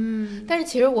向嘛但是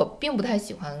其实我并不太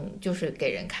喜欢就是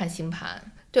给人看星盘，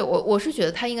对我是觉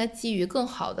得它应该基于更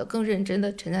好的更认真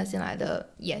的沉下心来的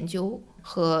研究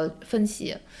和分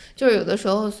析，就是有的时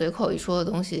候随口一说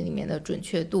的东西里面的准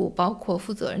确度包括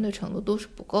负责任的程度都是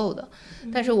不够的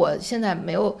但是我现在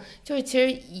没有，就是其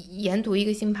实研读一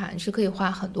个星盘是可以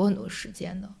花很多很多时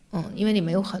间的因为里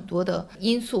面有很多的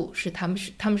因素是他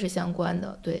们是相关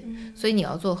的，对所以你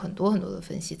要做很多很多的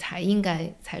分析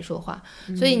才说话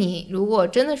所以你如果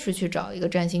真的是去找一个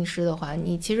占星师的话，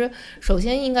你其实首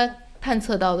先应该探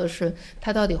测到的是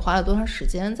他到底花了多长时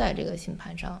间在这个星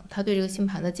盘上，他对这个星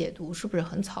盘的解读是不是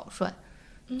很草率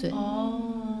对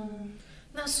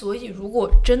那所以如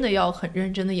果真的要很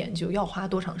认真的研究要花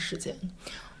多长时间？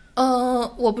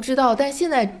我不知道，但现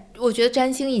在我觉得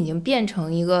占星已经变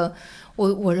成一个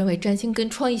我认为占星跟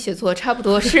创意写作差不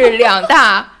多是两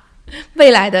大未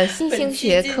来的新兴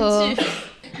学科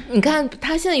你看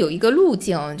它现在有一个路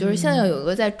径，就是现在有一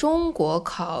个在中国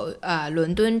考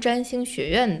伦敦占星学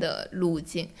院的路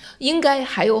径，应该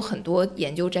还有很多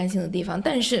研究占星的地方，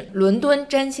但是伦敦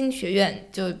占星学院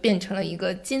就变成了一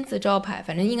个金字招牌，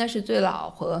反正应该是最老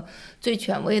和最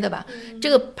权威的吧这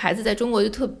个牌子在中国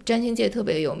就占星界特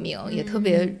别有名也特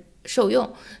别受用，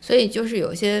所以就是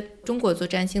有些中国做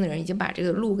占星的人已经把这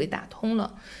个路给打通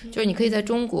了就是你可以在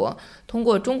中国通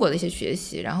过中国的一些学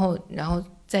习然后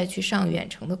再去上远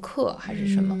程的课还是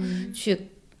什么去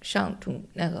上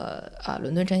那个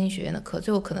伦敦占星学院的课，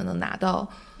最后可能能拿到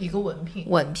一个文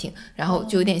凭，然后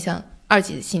就有点像2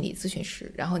级的心理咨询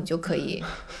师，然后你就可以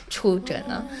出诊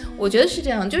了。我觉得是这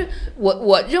样，就是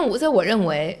我认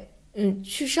为，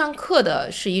去上课的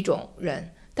是一种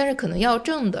人，但是可能要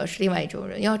证的是另外一种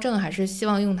人，要证还是希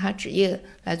望用他职业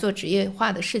来做职业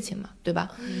化的事情嘛，对吧？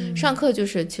上课就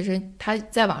是其实他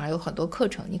在网上有很多课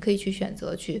程，你可以去选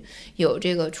择去有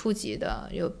这个初级的，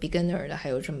有 beginner 的，还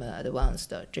有这么 advanced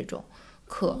的这种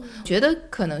课，觉得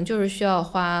可能就是需要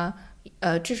花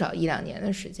至少1-2年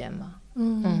的时间嘛。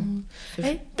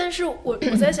但是我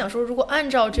在想说，如果按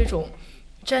照这种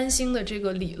占星的这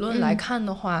个理论来看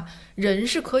的话，人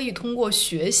是可以通过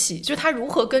学习，就是他如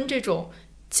何跟这种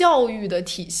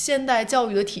现代教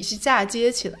育的体系嫁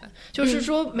接起来，就是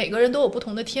说每个人都有不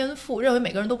同的天赋，认为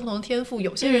每个人都不同的天赋，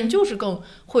有些人就是更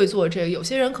会做这个，有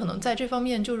些人可能在这方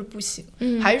面就是不行，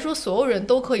还是说所有人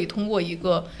都可以通过一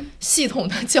个系统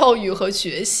的教育和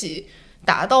学习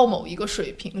达到某一个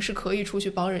水平，是可以出去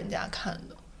帮人家看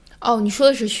的？你说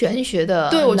的是玄学的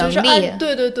能力？对，我觉得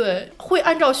是对，会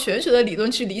按照玄学的理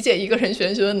论去理解一个人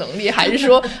玄学的能力，还是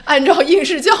说按照应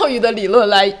试教育的理论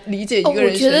来理解一个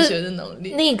人玄学的能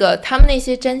力？那个他们那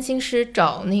些占星师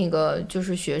找那个就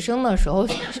是学生的时候，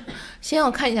先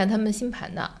要看一下他们星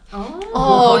盘的。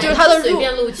就是他的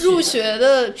入学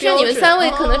的标准。像你们3位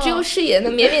可能只有视野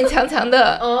能勉勉强强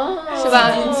的，是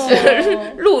吧？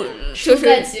就是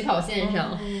在起跑线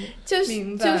上。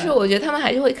就是我觉得他们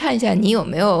还是会看一下你有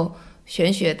没有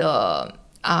玄学的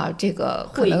这个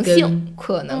可能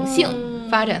性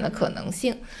发展的可能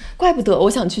性。怪不得我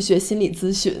想去学心理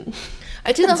咨询。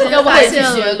真的要不还去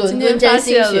学伦敦占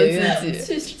星学院，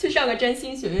去上个占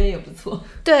星学院也不错。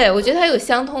对，我觉得它有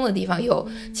相通的地方，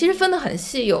其实分得很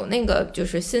细，有那个就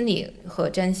是心理和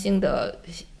占星的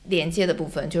连接的部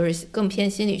分，就是更偏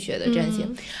心理学的占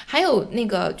星，还有那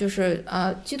个就是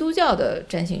基督教的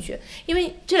占星学，因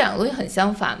为这两个东西很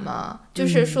相反嘛，就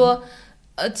是说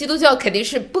基督教肯定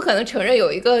是不可能承认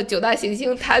有一个9大行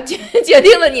星它决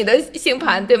定了你的星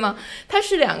盘，对吗？它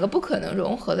是2个不可能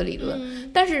融合的理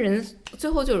论，但是人最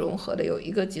后就融合了有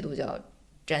一个基督教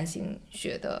占星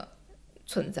学的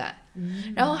存在。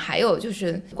然后还有就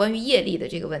是关于业力的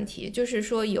这个问题，就是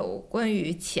说有关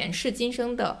于前世今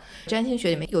生的占星学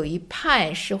里面有一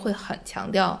派是会很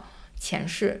强调前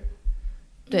世，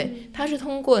对，它是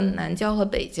通过南交和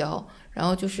北交，然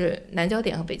后就是南交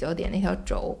点和北交点那条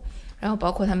轴，然后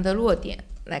包括他们的落点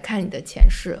来看你的前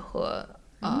世和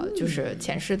就是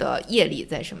前世的业力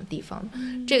在什么地方，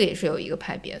这个也是有一个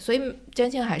派别，所以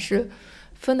占星还是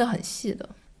分得很细的。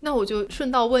那我就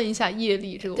顺道问一下业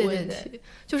力这个问题，对，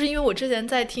就是因为我之前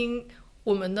在听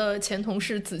我们的前同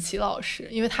事子琪老师，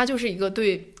因为他就是一个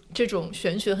对这种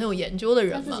玄学很有研究的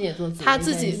人嘛，他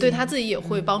自己也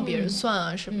会帮别人算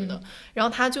啊什么的，然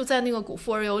后他就在那个古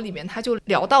富而游里面他就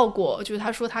聊到过，就是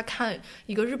他说他看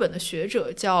一个日本的学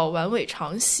者叫丸尾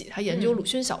长喜，他研究鲁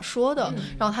迅小说的，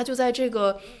然后他就在这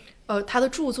个他的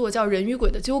著作叫《人与鬼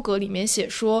的纠葛》里面写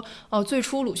说，最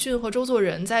初鲁迅和周作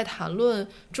人在谈论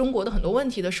中国的很多问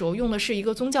题的时候，用的是一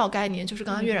个宗教概念，就是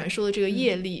刚刚悦然说的这个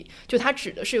业力，就它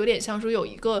指的是有点像说有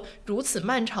一个如此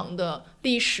漫长的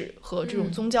历史和这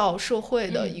种宗教社会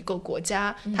的一个国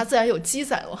家，它自然有积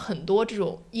攒了很多这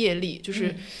种业力，就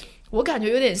是我感觉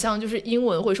有点像就是英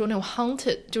文会说那种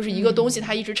haunted， 就是一个东西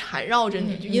它一直缠绕着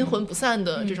你，就阴魂不散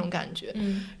的这种感觉。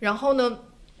然后呢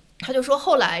他就说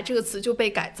后来这个词就被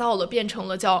改造了，变成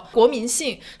了叫国民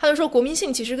性。他就说国民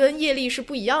性其实跟业力是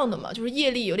不一样的嘛，就是业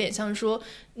力有点像说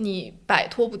你摆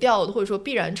脱不掉的，或者说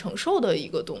必然承受的一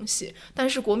个东西，但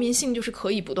是国民性就是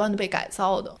可以不断的被改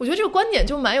造的。我觉得这个观点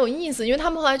就蛮有意思，因为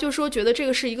他们后来就说觉得这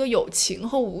个是一个有情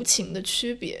和无情的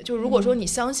区别，就如果说你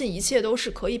相信一切都是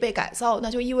可以被改造，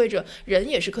那就意味着人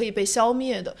也是可以被消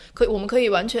灭的，我们可以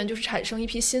完全就是产生一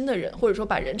批新的人，或者说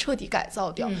把人彻底改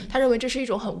造掉。他认为这是一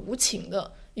种很无情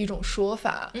的一种说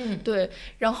法，对。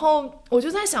然后我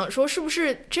就在想说，是不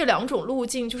是这2种路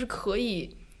径就是可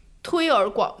以推而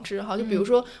广之哈？就比如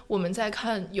说我们在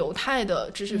看犹太的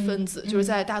知识分子，就是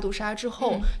在大屠杀之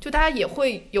后，就大家也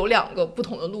会有2个不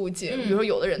同的路径，比如说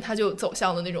有的人他就走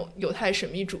向了那种犹太神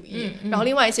秘主义，然后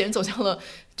另外一些人走向了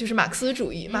就是马克思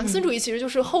主义。马克思主义其实就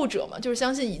是后者嘛，就是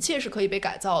相信一切是可以被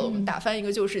改造的，我们打翻一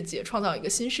个旧世界，创造一个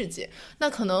新世界。那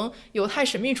可能犹太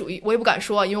神秘主义我也不敢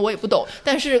说啊，因为我也不懂，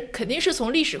但是肯定是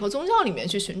从历史和宗教里面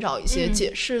去寻找一些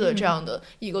解释的这样的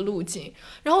一个路径。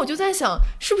然后我就在想，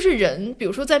是不是人比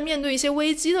如说在面对一些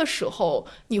危机的时候，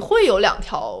你会有2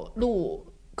条路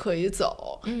可以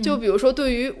走，就比如说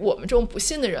对于我们这种不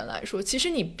信的人来说，其实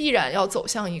你必然要走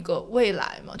向一个未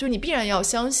来嘛，就你必然要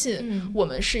相信我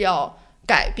们是要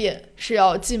改变，是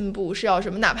要进步，是要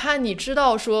什么，哪怕你知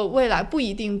道说未来不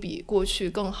一定比过去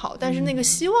更好，但是那个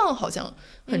希望好像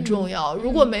很重要。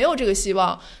如果没有这个希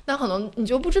望，那可能你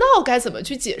就不知道该怎么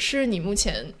去解释你目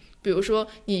前比如说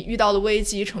你遇到的危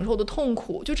机，承受的痛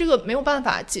苦，就这个没有办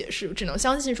法解释，只能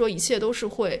相信说一切都是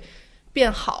会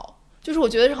变好。就是我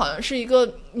觉得好像是一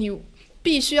个你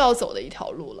必须要走的一条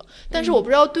路了。但是我不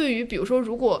知道对于比如说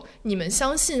如果你们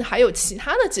相信还有其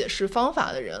他的解释方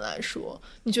法的人来说，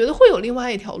你觉得会有另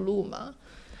外一条路吗？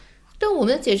但我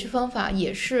们的解释方法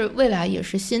也是未来，也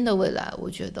是新的未来，我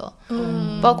觉得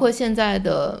包括现在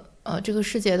的这个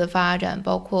世界的发展，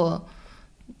包括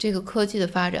这个科技的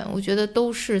发展，我觉得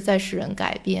都是在使人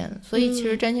改变。所以其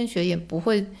实占星学也不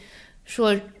会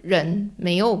说人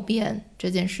没有变这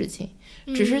件事情，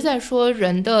只是在说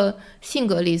人的性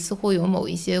格里似乎有某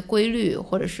一些规律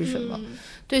或者是什么。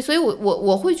对，所以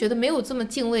我会觉得没有这么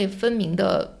泾渭分明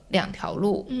的两条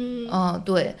路。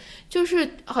对，就是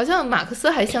好像马克思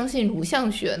还相信颅相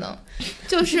学呢。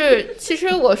就是其实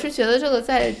我是觉得这个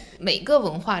在每个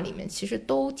文化里面其实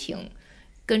都挺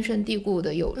根深蒂固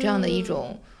的，有这样的一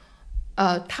种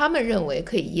他们认为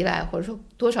可以依赖或者说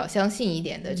多少相信一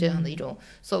点的这样的一种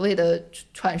所谓的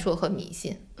传说和迷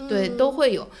信。对，都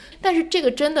会有。但是这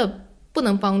个真的不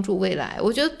能帮助未来。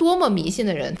我觉得多么迷信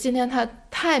的人，今天他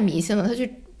太迷信了，他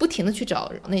去不停的去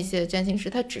找那些占星师，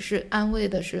他只是安慰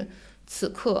的是此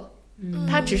刻，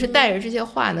他只是带着这些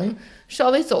话能稍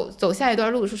微走下一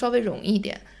段路是稍微容易一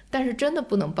点，但是真的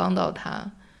不能帮到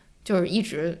他就是一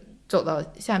直走到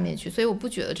下面去。所以我不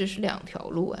觉得这是两条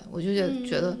路。我就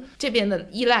觉得这边的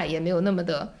依赖也没有那么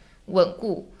的稳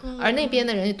固，而那边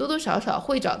的人也多多少少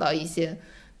会找到一些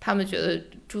他们觉得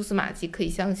蛛丝马迹可以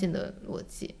相信的逻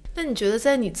辑。那你觉得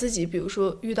在你自己比如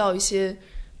说遇到一些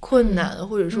困难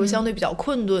或者说相对比较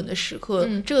困顿的时刻，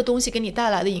这个东西给你带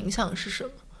来的影响是什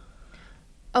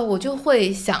么？我就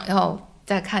会想要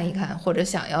再看一看，或者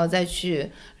想要再去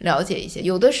了解一些。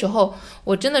有的时候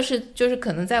我真的是就是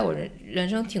可能在我人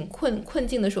生挺困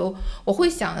境的时候，我会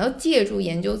想要借助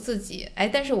研究自己，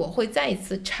但是我会再一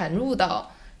次沉入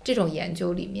到这种研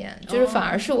究里面，就是反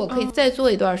而是我可以再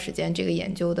做一段时间这个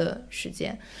研究的时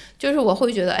间。就是我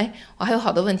会觉得我还有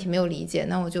好多问题没有理解，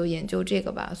那我就研究这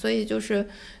个吧。所以就是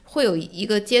会有一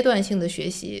个阶段性的学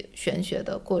习玄学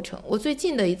的过程。我最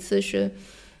近的一次是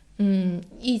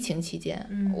疫情期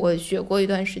间，我学过一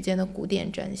段时间的古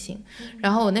典占星，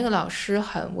然后我那个老师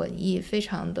很文艺，非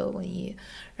常的文艺，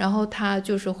然后他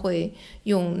就是会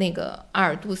用那个阿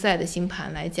尔杜塞的星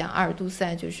盘来讲阿尔杜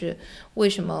塞就是为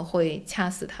什么会掐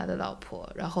死他的老婆，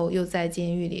然后又在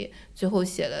监狱里最后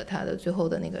写了他的最后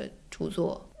的那个著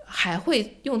作，还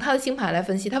会用他的星盘来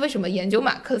分析他为什么研究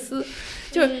马克思，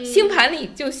就是星盘里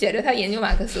就写着他研究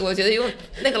马克思。我觉得用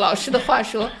那个老师的话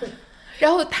说，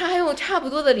然后他还用差不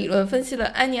多的理论分析了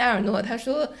安妮埃尔诺，他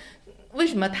说为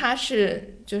什么他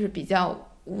是就是比较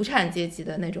无产阶级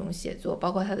的那种写作，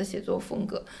包括他的写作风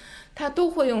格，他都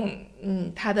会用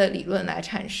他的理论来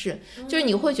阐释。就是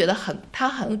你会觉得他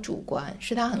很主观，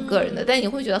是他很个人的，但你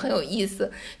会觉得很有意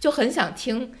思，就很想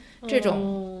听这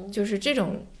种就是这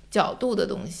种角度的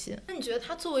东西。那你觉得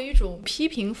它作为一种批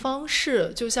评方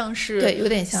式，就像是对有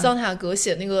点像桑塔格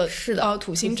写那个是的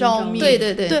土星照命，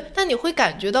对，但你会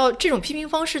感觉到这种批评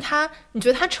方式你觉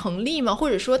得它成立吗？或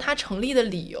者说它成立的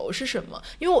理由是什么？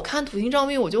因为我看土星照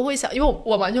命我就会想，因为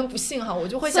我完全不信我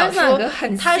就会想说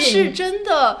他是真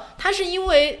的，他是因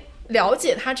为了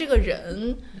解他这个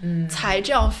人才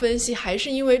这样分析，还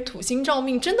是因为土星照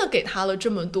命真的给他了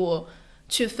这么多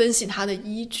去分析他的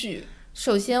依据？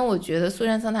首先我觉得苏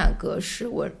珊桑塔格是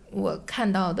我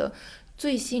看到的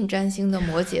最信占星的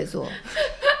摩羯座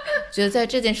觉得在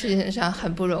这件事情上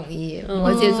很不容易。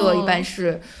摩羯座一般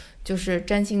是就是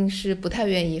占星师不太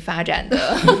愿意发展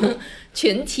的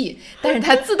群体，但是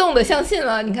他自动的相信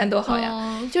了，你看多好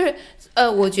呀。就是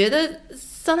我觉得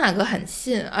桑塔格很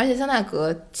信，而且桑塔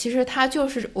格其实他就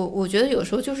是我觉得有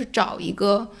时候就是找一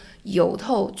个由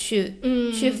头去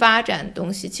发展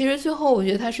东西。其实最后我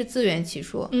觉得他是自圆其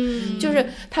说，就是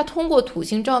他通过土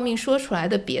星照命说出来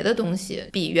的别的东西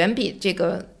远比这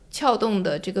个撬动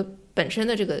的这个本身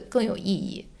的这个更有意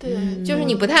义。对，就是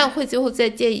你不太会最后再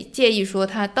介意说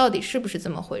他到底是不是这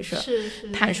么回事。是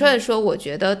坦率的说，我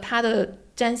觉得他的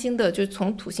占星的就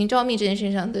从土星照命这件事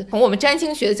情上的，从我们占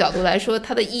星学的角度来说，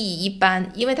它的意义一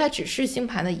般，因为它只是星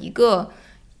盘的一个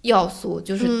要素，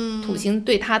就是土星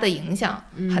对它的影响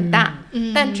很大，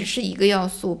但只是一个要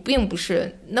素，并不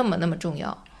是那么重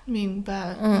要。明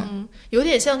白。有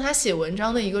点像他写文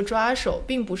章的一个抓手，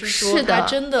并不是说他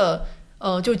真的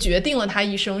就决定了他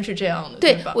一生是这样的，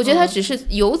对吧？我觉得他只是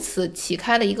由此启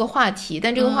开了一个话题，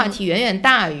但这个话题远远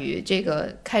大于这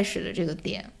个开始的这个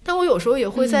点。但我有时候也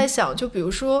会在想，就比如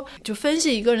说，就分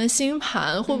析一个人星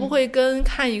盘，会不会跟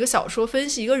看一个小说分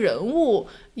析一个人物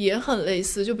也很类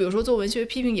似？就比如说做文学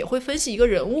批评，也会分析一个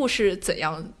人物是怎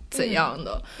样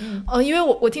的。因为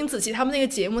我听子琪他们那个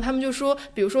节目，他们就说，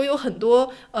比如说有很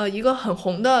多一个很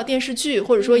红的电视剧，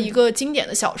或者说一个经典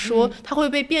的小说，它会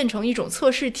被变成一种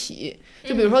测试题。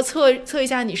就比如说测一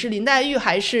下你是林黛玉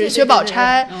还是薛宝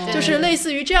钗，就是类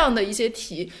似于这样的一些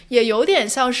题，也有点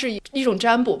像是一种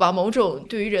占卜吧，某种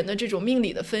对于人的这种命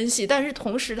理的分析，但是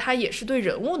同时它也是对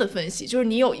人物的分析，就是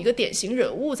你有一个典型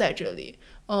人物在这里。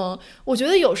我觉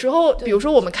得有时候比如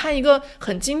说我们看一个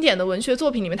很经典的文学作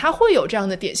品里面，它会有这样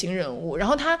的典型人物，然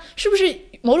后它是不是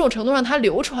某种程度上它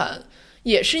流传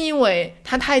也是因为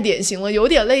它太典型了，有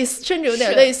点类似，甚至有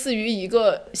点类似于一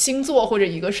个星座或者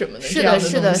一个什么的这样的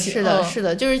东西。是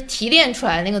的，就是提炼出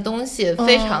来那个东西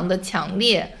非常的强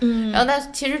烈，然后它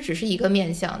其实只是一个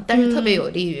面相，但是特别有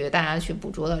利于大家去捕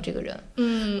捉到这个人。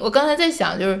我刚才在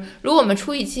想，就是如果我们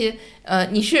出一期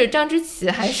你是张之琪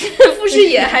还是傅诗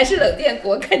野还是冷殿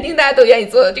国，肯定大家都愿意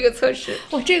做这个测试。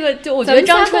这个就我觉得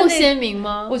张春鲜明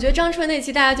吗？我觉得张春那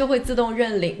期大家就会自动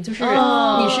认领，就是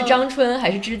你是张春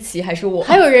还是之琪还是我，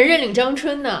还有人认领张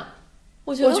春呢。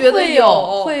我觉得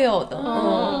会有的。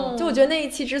就我觉得那一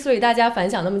期之所以大家反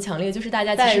响那么强烈，就是大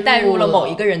家其实带入了某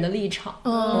一个人的立场。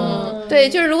对，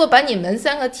就是如果把你们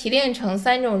3个提炼成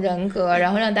3种人格，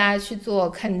然后让大家去做，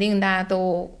肯定大家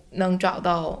都能找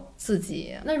到自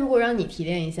己。那如果让你提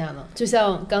炼一下呢？就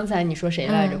像刚才你说谁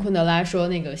来着？昆德拉说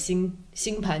那个星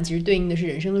盘其实对应的是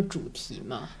人生的主题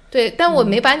嘛。对，但我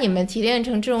没把你们提炼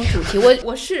成这种主题。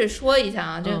我试说一下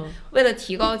啊，就为了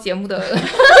提高节目的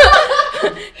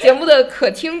节目的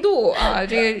可听度啊，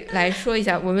这个来说一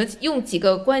下，我们用几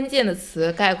个关键的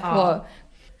词概括。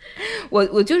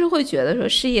我就是会觉得说，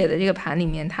视野的这个盘里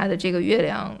面，它的这个月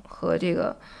亮和这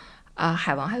个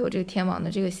海王还有这个天王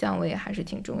的这个相位还是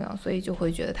挺重要，所以就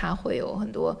会觉得它会有很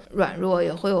多软弱，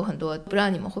也会有很多，不知道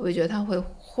你们会不会觉得它会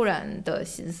忽然的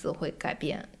心思会改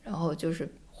变，然后就是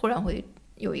忽然会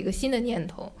有一个新的念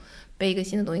头，被一个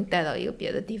新的东西带到一个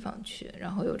别的地方去，然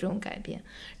后有这种改变。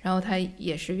然后它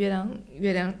也是月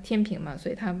亮天平嘛，所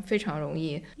以它非常容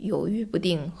易犹豫不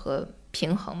定和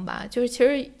平衡吧。就是其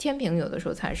实天平有的时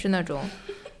候才是那种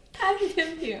它是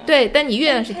天平，对，但你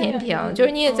月亮是天平，就是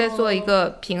你也在做一个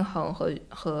平衡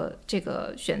和这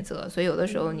个选择，所以有的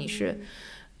时候你是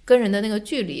跟人的那个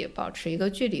距离保持一个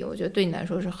距离，我觉得对你来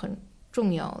说是很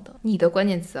重要的。你的关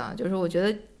键词啊，就是我觉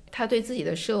得他对自己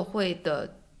的社会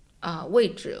的位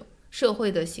置、社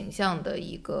会的形象的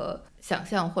一个想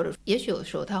象，或者也许有的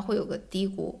时候他会有个低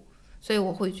估，所以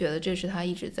我会觉得这是他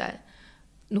一直在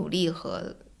努力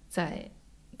和在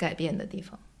改变的地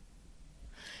方。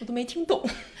我都没听懂，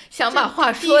想把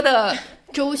话说的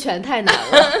周全太难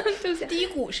了。低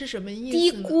谷是什么意思？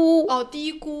低估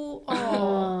低估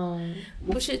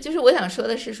不是，就是我想说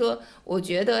的是说，我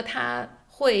觉得他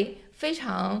会非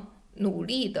常努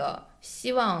力的，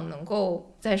希望能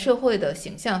够在社会的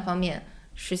形象方面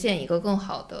实现一个更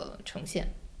好的呈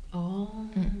现。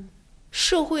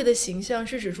社会的形象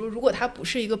是指说，如果他不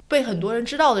是一个被很多人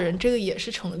知道的人，这个也是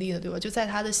成立的，对吧？就在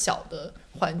他的小的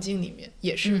环境里面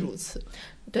也是如此。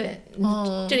对，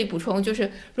这里补充就是，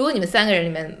如果你们3个人里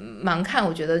面盲看，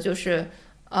我觉得就是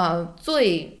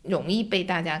最容易被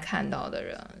大家看到的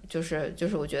人，就是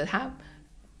我觉得他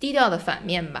低调的反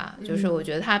面吧，就是我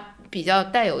觉得他比较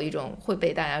带有一种会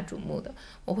被大家瞩目的，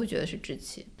我会觉得是志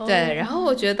气。对，然后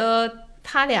我觉得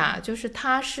他俩就是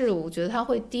我觉得他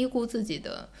会低估自己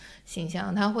的形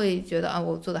象，他会觉得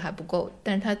我做的还不够，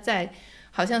但是他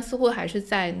好像似乎还是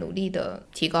在努力的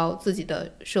提高自己的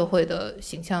社会的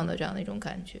形象的这样的一种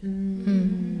感觉。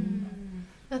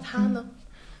那他呢？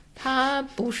他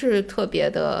不是特别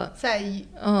的在意。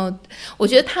我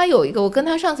觉得他有一个，我跟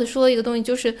他上次说的一个东西，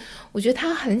就是我觉得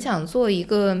他很想做一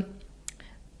个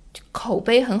口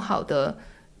碑很好的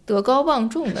德高望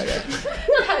重的人。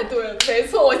太对了，没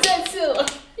错，我现在信了，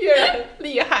越来越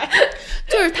厉害。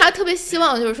就是他特别希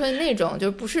望，就是说那种，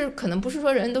就是可能不是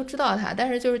说人都知道他，但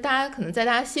是就是大家可能在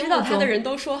大家心目中知道他的人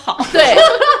都说好，对，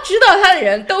知道他的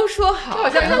人都说好，好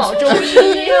像老中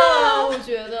医啊，我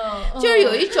觉得就是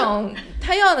有一种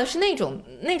他要的是那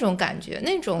种感觉，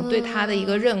那种对他的一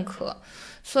个认可，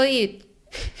所以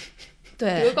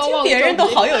对德高望重，别人都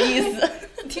好有意思，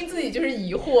听自己就是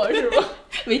疑惑是吧？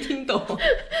没听懂。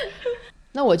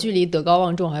那我距离德高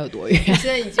望重还有多远？现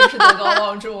在已经是德高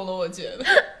望重了，我觉得。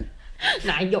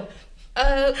哪有？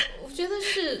我觉得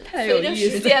是随着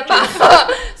时间吧，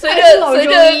随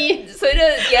随着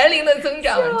年龄的增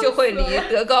长，就会离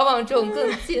德高望重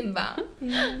更近吧。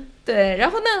对。然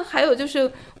后呢，还有就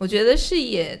是，我觉得视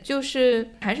野就是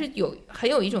还是很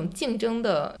有一种竞争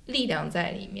的力量在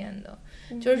里面的。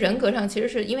就是人格上其实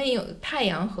是因为有太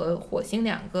阳和火星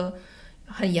两个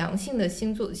很阳性的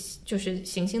星座，就是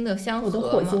行星的相合嘛。我的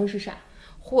火星是啥？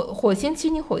火星其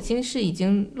实你火星是已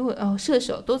经射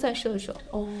手都在射手，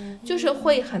就是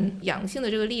会很阳性的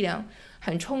这个力量，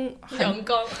很阳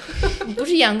刚，不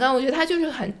是阳刚，我觉得它就是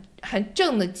很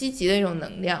正的积极的一种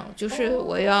能量，就是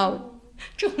我要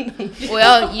正能量，我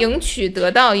要赢取得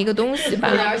到一个东西吧，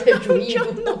而且主意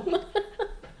不同。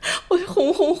我是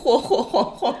红红火火恍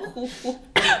恍惚惚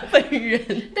本人。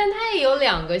但他也有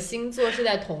2个星座是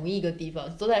在同一个地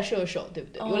方，都在射手，对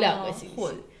不对？有2个星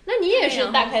星。那你也是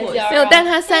大开间儿。没有，但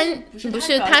他不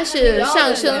是，他是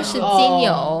上升是金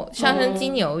牛，上升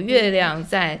金牛，月亮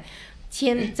在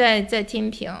天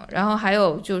平，然后还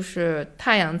有就是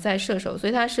太阳在射手，所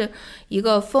以它是一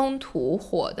个风土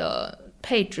火的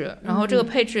配置。然后这个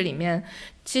配置里面，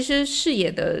其实视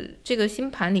野的这个星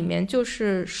盘里面就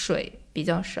是水比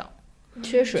较少，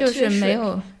缺水，就是没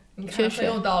有缺水，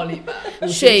很有道理吧？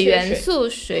水元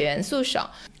素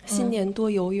少。新年多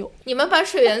游泳。你们把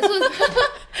水元素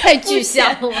太具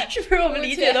象了，是不是我们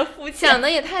理解的肤浅？想的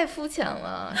也太肤浅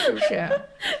了，是不是？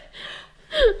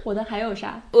我的还有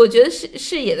啥？我觉得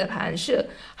视野的盘是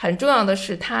很重要的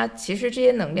是，它其实这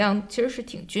些能量其实是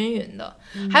挺均匀的。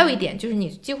还有一点就是，你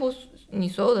几乎你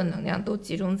所有的能量都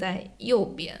集中在右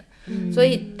边。所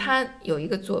以它有一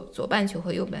个左半球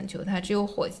和右半球，它只有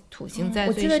土星在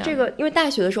最上。我记得这个，因为大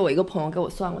学的时候我一个朋友给我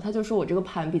算过，他就说我这个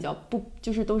盘比较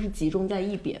就是都是集中在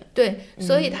一边。对，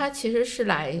所以它其实是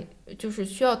就是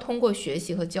需要通过学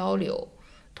习和交流，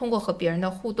通过和别人的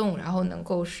互动，然后能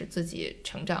够使自己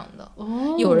成长的。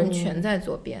有人全在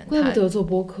左边，怪不得做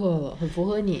播客了，很符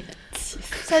合你。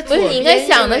不是，你应该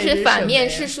想的是反面，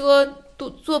是说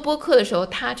做播客的时候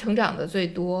他成长的最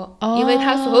多，因为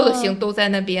他所有的星都在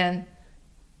那边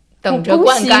等着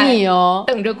灌溉，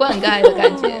等着灌溉的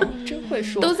感觉。真会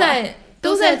说话。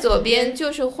都在左边，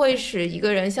就是会使一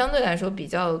个人相对来说比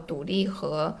较独立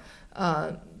和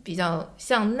比较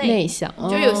向内向。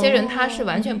就是有些人他是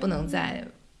完全不能在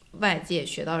外界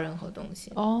学到任何东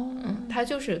西，他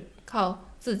就是靠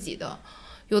自己的。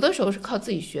有的时候是靠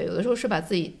自己学，有的时候是把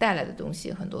自己带来的东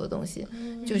西，很多的东西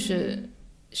就是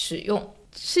使用。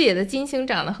视野的金星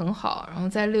长得很好，然后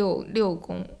在六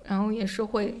宫，然后也是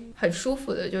会很舒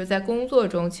服的，就是在工作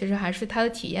中其实还是他的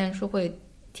体验是会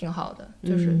挺好的，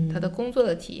就是他的工作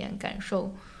的体验感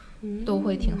受都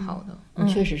会挺好的。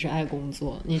确实是爱工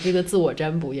作，你这个自我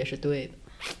占卜也是对的。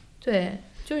对，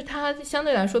就是他相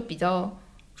对来说比较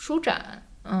舒展，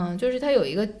就是他有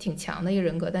一个挺强的一个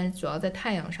人格，但是主要在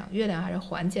太阳上，月亮还是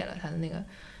缓解了他的那个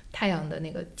太阳的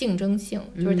那个竞争性。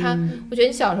就是他，我觉得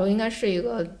你小时候应该是一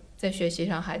个在学习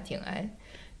上还挺爱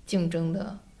竞争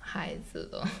的孩子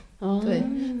的。对，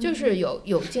就是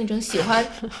有竞争，喜欢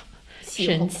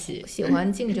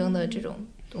竞争的这种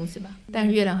东西吧。但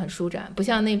是月亮很舒展，不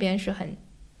像那边是很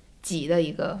急的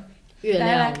一个月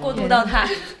亮。来过渡到它。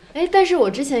但是我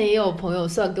之前也有朋友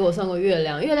给我算过月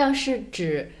亮，月亮是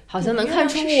指好像能看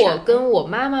出我跟我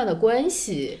妈妈的关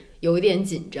系有一点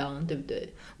紧张，对不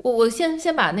对？我先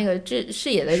把那个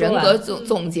视野的人格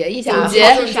总结一下，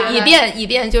以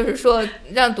便就是说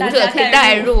让读者可以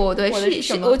带入。对，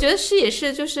我觉得视野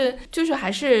是就是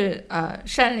还是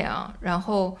善良，然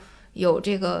后有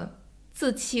这个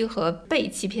自欺和被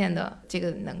欺骗的这个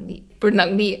能力，不是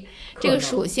能力，这个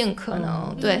属性可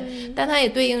能对，但它也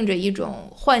对应着一种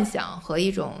幻想和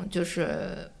一种就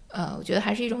是我觉得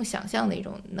还是一种想象的一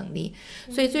种能力。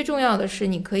所以最重要的是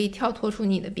你可以跳脱出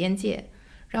你的边界，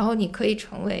然后你可以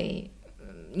成为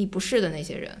你不是的那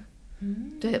些人。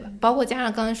对吧？包括加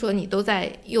上刚才说你都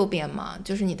在右边嘛，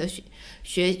就是你的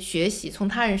学习从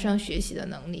他人身上学习的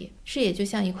能力。视野就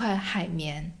像一块海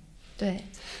绵。对，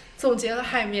总结了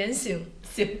海绵型。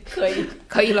行，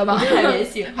可以了吗？海绵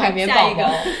型，海绵宝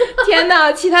宝。天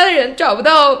哪，其他的人找不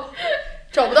到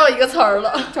一个词儿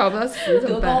了，找不到词怎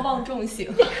么办？德高望重型。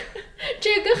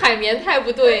这跟海绵太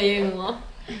不对应了。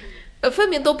分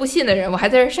明都不信的人，我还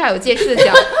在这煞有介事的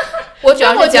讲。我主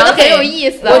要是讲给有意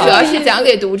思，我主要是讲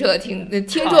给读者听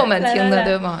众们听的，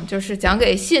对吗？就是讲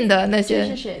给信的那些。这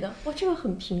是谁的？哇，这个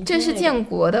很平均。这是建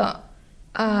国的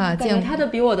啊，建国他的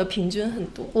比我的平均很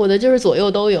多。我的就是左右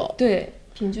都有。对，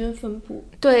平均分布。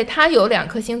对，它有2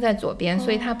颗星在左边，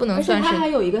所以它不能算是。而且它还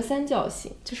有一个三角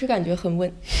形，就是感觉很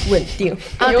稳定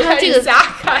啊。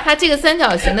它这个三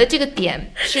角形的这个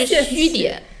点是虚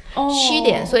点。7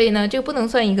点，所以呢，这个不能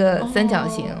算一个三角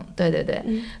形。对对对，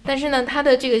但是呢，它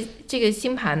的这个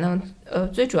星盘呢，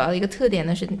最主要的一个特点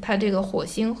呢是它这个火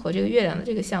星和这个月亮的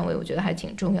这个相位，我觉得还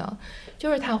挺重要的，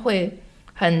就是它会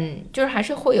就是还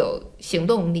是会有行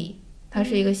动力，它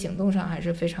是一个行动上还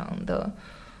是非常的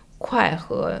快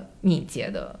和敏捷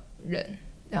的人，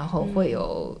然后会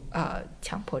有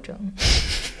强迫症。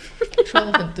说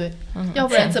的很对，要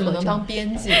不然怎么能当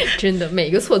编辑？真的，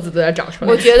每个错字都要找出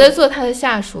来。我觉得做他的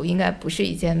下属应该不是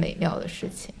一件美妙的事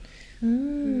情。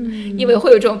因为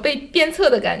会有这种被鞭策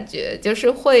的感觉，就是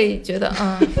会觉得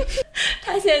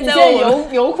他现在在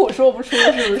有苦说不出，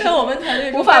是不是？在我们团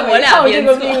队无法违抗这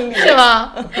个命令，是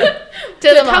吗？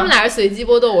真的吗？他们俩是随机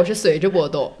波动，我是随着波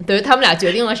动，等于他们俩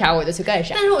决定了啥我就去干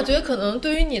啥。但是我觉得可能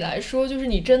对于你来说，就是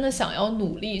你真的想要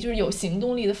努力，就是有行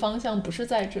动力的方向不是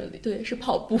在这里，对，是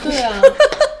跑步。对啊，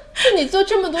就你做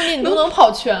这么多年，你都能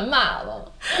跑全马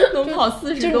了，能跑40多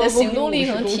公里，就你的行动力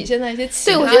可能体现在一些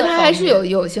其他的对，我觉得他还是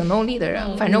有行动力的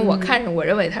人，反正我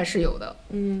认为他是有的。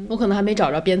我可能还没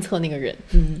找着鞭策那个人。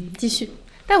继续。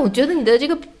但我觉得你的这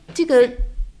个，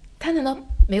他难道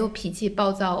没有脾气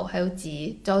暴躁，还有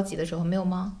着急的时候没有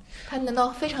吗？他难道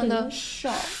非常的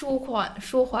舒缓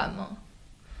吗？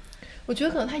我觉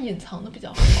得可能他隐藏的比较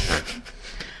好。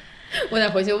我得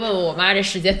回去问问我妈这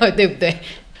时间到底对不对。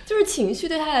就是情绪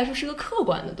对他来说是个客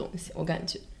观的东西，我感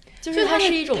觉就是它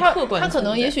是一种客观，他可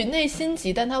能也许内心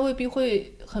急，但他未必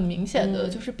会很明显的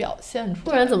就是表现出来。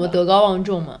不然怎么德高望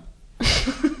重嘛？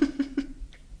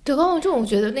德高望重，我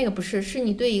觉得那个不是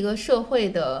你对一个社会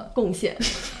的贡献，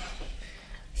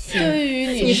对于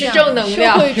你是正能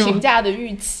量社会评价的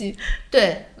预期。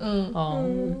对，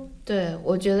对，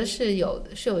我觉得是有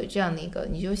这样的一个，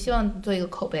你就希望做一个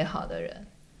口碑好的人。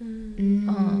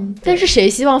但是谁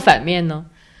希望反面呢？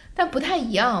但不太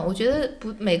一样，我觉得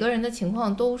每个人的情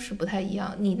况都是不太一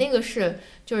样。你那个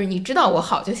就是你知道我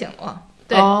好就行了，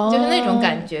对，就是那种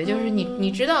感觉，就是你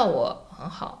知道我很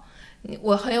好，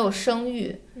我很有声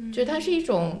誉，就是它是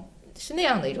那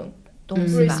样的一种东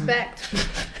西吧。respect，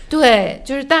 对，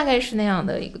就是大概是那样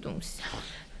的一个东西。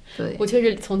对，我确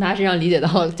实从他身上理解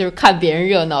到，就是看别人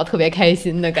热闹特别开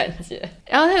心的感觉。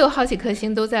然后他有好几颗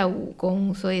星都在5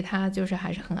宫，所以他就是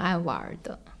还是很爱玩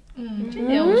的。这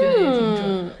点我觉得也挺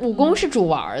准。5宫是主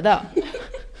玩的，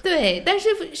对，但是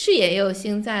视野也有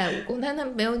星在5宫，但他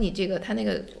没有你这个，他那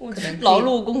个可能劳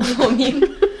碌工作命。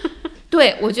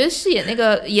对，我觉得视野那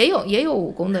个也有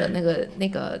5宫的那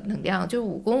个能量，就是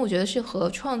5宫，我觉得是和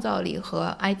创造力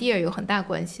和 idea 有很大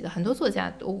关系的。很多作家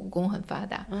都5宫很发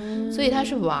达，所以他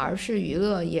是玩，是娱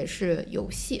乐，也是游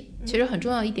戏。其实很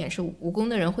重要一点是5宫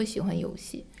的人会喜欢游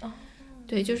戏。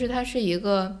对，就是他是一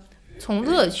个从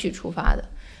乐趣出发的。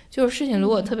就是事情如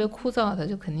果特别枯燥，他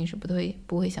就肯定是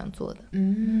不会想做的。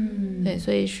对，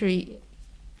所以是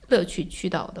乐趣驱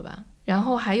导的吧。然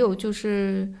后还有就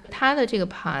是他的这个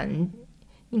盘，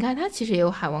你看他其实也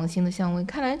有海王星的相位，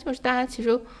看来就是大家其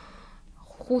实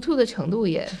糊涂的程度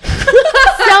也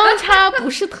相差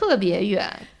不是特别远。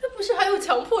他不是还有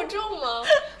强迫症吗？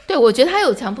对，我觉得他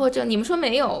有强迫症，你们说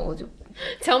没有，我就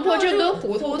强迫症跟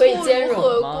糊涂可以兼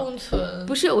容吗？共存？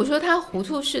不是，我说他糊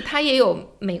涂是他也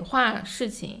有美化事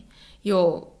情，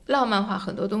有浪漫化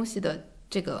很多东西的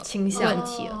这个倾向问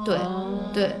题。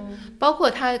对，包括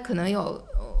他可能有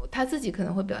他自己可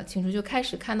能会比较清楚，就开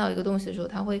始看到一个东西的时候，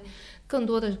他会更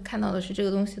多的看到的是这个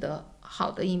东西的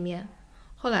好的一面，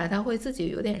后来他会自己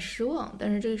有点失望，但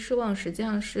是这个失望实际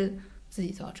上是自己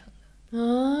造成的。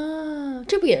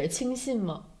这不也是轻信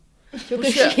吗？就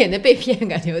跟视野的被骗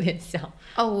感觉有点像。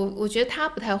我觉得他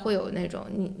不太会有那种，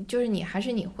你还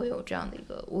是你会有这样的一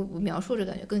个，我描述这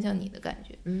感觉更像你的感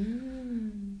觉。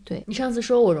对，你上次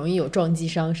说我容易有撞击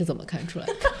伤是怎么看出来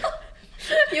的？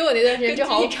因为我那段时间正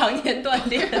好常年锻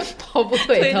炼跑步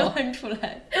腿疼推断出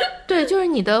来。对，就是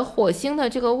你的火星的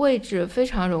这个位置非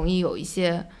常容易有一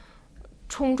些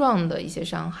冲撞的一些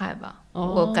伤害吧，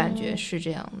我感觉是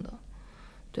这样的。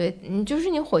对，就是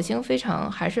你火星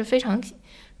还是非常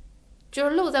就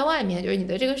是露在外面，就是你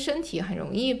的这个身体很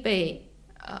容易被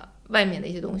外面的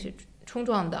一些东西冲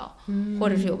撞到，或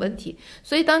者是有问题。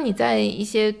所以当你在一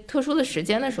些特殊的时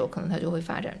间的时候，可能它就会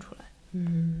发展出来。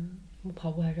我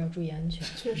跑步还是要注意安全。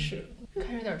确实，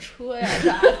看着点车呀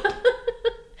啥的，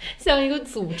像一个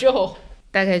诅咒。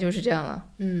大概就是这样了。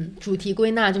主题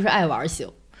归纳就是爱玩型。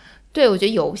对，我觉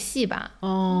得游戏吧。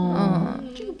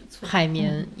这个不错。海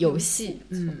绵游戏。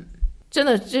真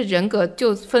的，这人格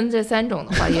就分这3种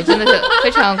的话，也真的是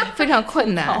非常非常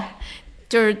困难。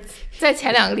就是在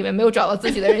前2个里面没有找到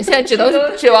自己的人，现在只能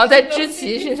指望在知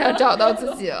棋身上找到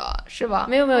自己了，是吧？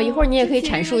没有，一会儿你也可以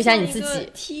阐述一下你自己。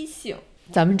梯形，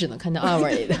咱们只能看到2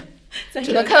维的，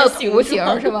只能看到图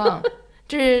形是吧？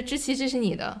这知棋，这是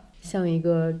你的，像一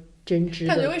个针织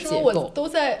的结构。感觉为什么我都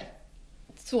在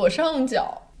左上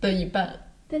角的一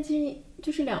半？但其实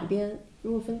就是两边，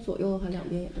如果分左右的话，两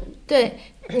边也都对。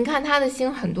你看他的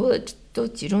星很多的都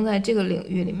集中在这个领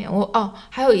域里面。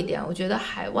还有一点，我觉得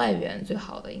海外缘最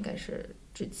好的应该是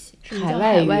知棋。海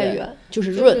外缘就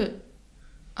是润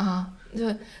啊，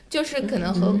对，就是可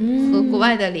能和国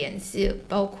外的联系，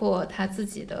包括他自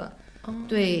己的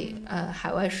对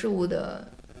海外事物的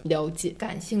了解、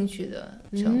感兴趣的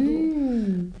程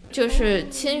度，就是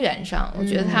亲缘上，我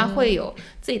觉得他会有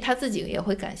他自己也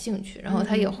会感兴趣，然后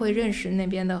他也会认识那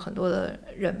边的很多的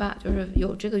人吧，就是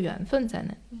有这个缘分在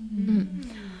那。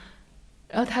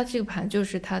然后他这个盘就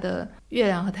是他的月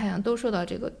亮和太阳都受到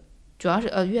这个。主要是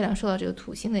月亮受到这个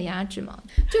土星的压制嘛，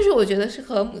就是我觉得是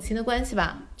和母亲的关系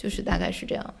吧，就是大概是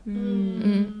这样。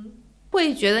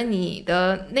会觉得你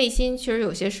的内心其实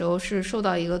有些时候是受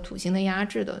到一个土星的压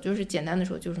制的，就是简单的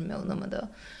说就是没有那么的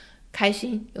开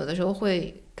心，有的时候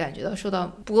会感觉到受到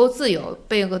不够自由，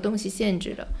被一个东西限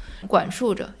制着、管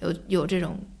束着，有这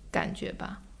种感觉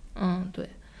吧。对。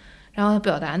然后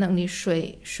表达能力，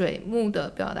水木的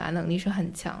表达能力是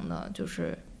很强的，就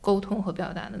是沟通和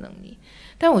表达的能力。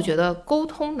但我觉得沟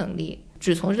通能力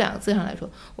只从这两个字上来说，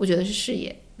我觉得是事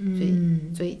业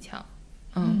最强。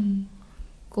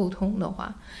沟通的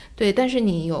话，对，但是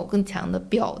你有更强的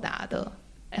表达的，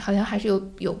好像还是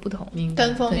有不同，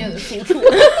单方面的输出。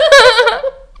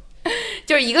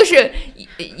就是一个是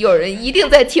有人一定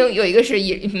在听，有一个是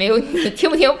没有，你听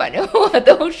不听，反正我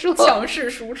都说。强势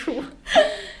输出，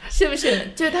是不是？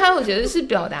就是他，我觉得是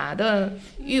表达的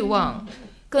欲望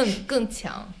更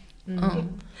强，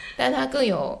但他更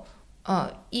有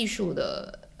艺术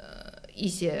的一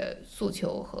些诉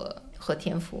求和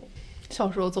天赋。小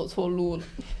时候走错路了，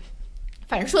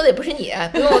反正说的也不是你，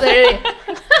不用我在这里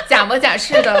假模假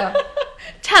式的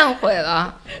忏悔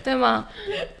了，对吗？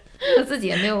和自己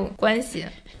也没有关系，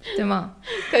对吗？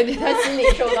感觉他心里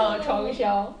受到了创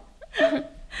伤。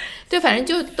对，反正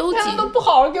就都他都不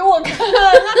好好给我看，给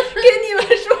你们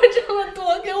说这么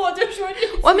多，给我就说这。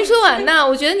我还没说完呢，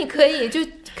我觉得你可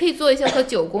以做一些和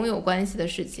九宫有关系的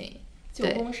事情。九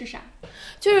宫是啥？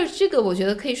就是这个，我觉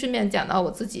得可以顺便讲到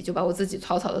我自己，就把我自己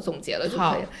草草的总结了就可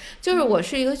以了。就是我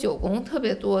是一个九宫特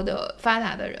别多的发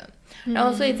达的人，然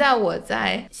后所以在我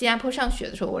在新加坡上学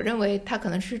的时候，我认为它可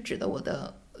能是指的我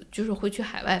的就是会去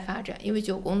海外发展，因为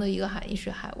九宫的一个含义是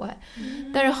海外。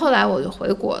但是后来我就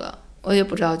回国了，我也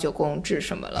不知道九宫指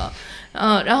什么了。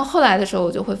然后后来的时候，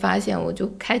我就会发现，我就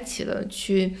开启了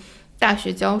去大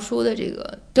学教书的这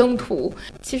个征途。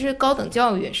其实高等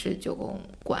教育也是九宫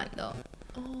管的。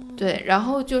对，然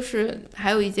后就是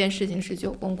还有一件事情是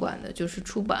九宫管的，就是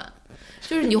出版，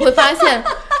就是你会发现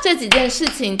这几件事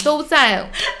情都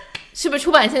在，是不是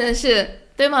出版现在是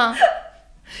对吗？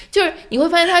就是你会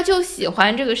发现他就喜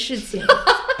欢这个事情，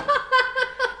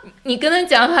你跟他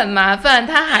讲很麻烦，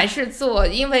他还是做，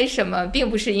因为什么，并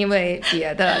不是因为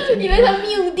别的，因为他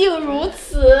命定如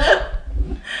此。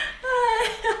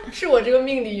是我这个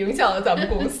命理影响了咱们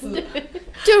公司。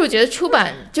就是我觉得出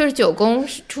版就是九宫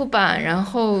出版，然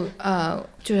后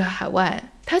就是海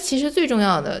外，它其实最重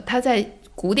要的，它在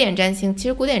古典占星，其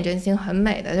实古典占星很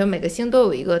美的，就每个星都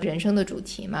有一个人生的主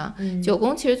题嘛。九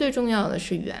宫其实最重要的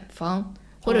是远方，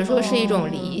或者说是一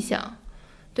种理想。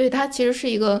对，它其实是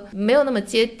一个没有那么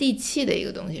接地气的一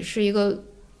个东西，是一个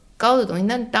高的东西。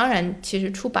那当然其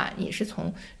实出版也是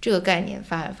从这个概念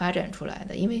发展出来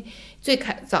的，因为最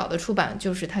早的出版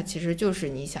就是它其实就是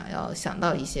你想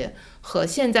到一些和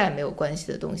现在没有关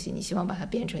系的东西，你希望把它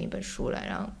变成一本书来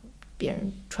让别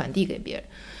人传递给别人，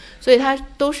所以它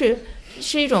都是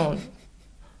一种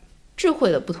智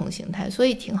慧的不同形态，所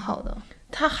以挺好的。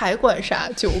他还管啥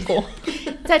九宫？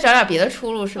再找点别的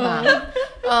出路是吧？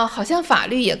好像法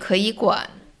律也可以管，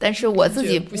但是我自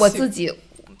己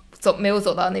没有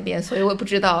走到那边，所以我不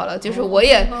知道了。就是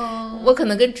我可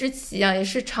能跟知棋一样，也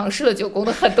是尝试了九宫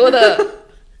的很多的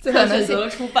可能性。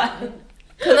出版，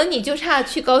可能你就差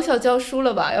去高校教书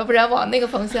了吧，要不然往那个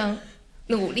方向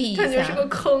努力一下。感觉是个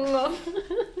坑啊！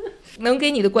能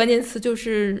给你的关键词就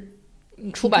是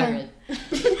出版人。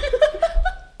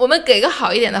我们给个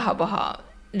好一点的好不好？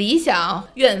理想、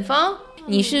远方，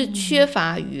你是缺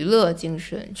乏娱乐精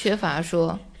神，缺乏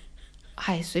说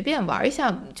随便玩一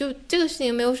下，就这个事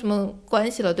情没有什么关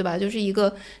系了，对吧？就是一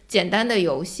个简单的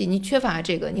游戏，你缺乏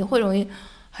这个，你会容易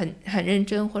很认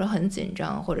真，或者很紧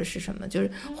张，或者是什么，就是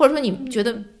或者说你觉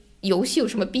得游戏有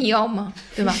什么必要吗？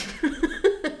对吧？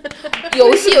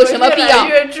游戏有什么必要？越来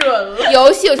越准了。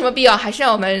游戏有什么必要？还是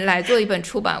让我们来做一本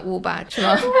出版物吧，是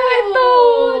吗？太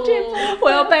逗了，这我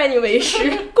要拜你为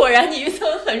师。果然你预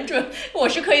测很准，我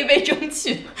是可以被争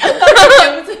取。到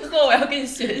节目最后我要跟你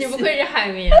学习。你不愧是海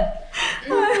绵，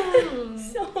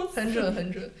笑死，很准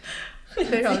很准，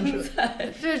非常准，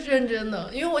这是认真的。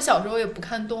因为我小时候也不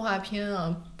看动画片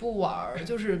啊，不玩，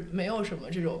就是没有什么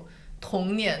这种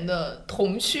童年的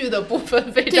童趣的部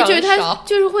分非常少。对，就是他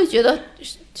就是会觉得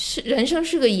是人生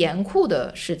是个严酷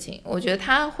的事情。我觉得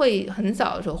他会很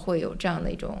早的时候会有这样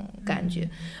的一种感觉，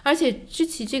而且知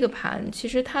棋这个盘其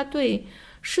实他对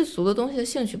世俗的东西的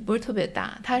兴趣不是特别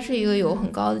大，他是一个有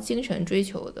很高的精神追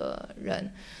求的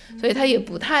人，所以他也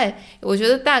不太，我觉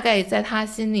得大概在他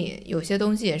心里有些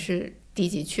东西也是低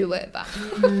级趣味吧。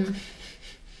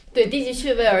对，低级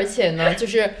趣味，而且呢，就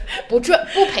是不赚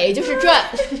不赔就是赚，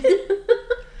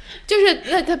就是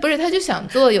那他不是，他就想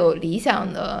做有理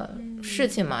想的事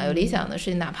情嘛，有理想的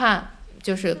事情，哪怕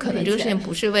就是可能这个事情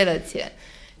不是为了钱，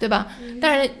对吧？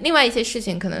但是另外一些事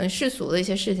情，可能世俗的一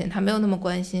些事情，他没有那么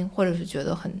关心，或者是觉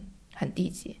得很低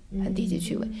级，很低级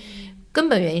趣味。根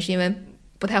本原因是因为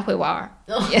不太会玩，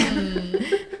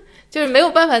就是没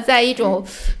有办法在一种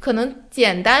可能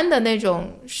简单的那种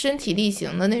身体力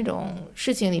行的那种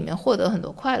事情里面获得很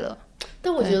多快乐。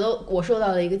但我觉得我受到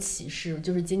了一个启示，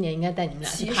就是今年应该带你们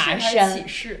俩去爬山。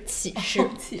启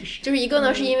示，就是一个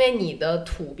呢，是因为你的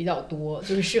土比较多，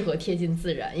就是适合贴近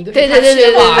自然；一个是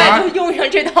对，就用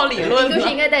上这套理论，一个是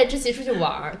应该带知棋出去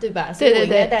玩，对吧？所以我应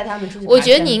该带他们出去爬山。我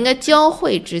觉得你应该教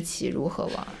会知棋如何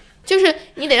玩，就是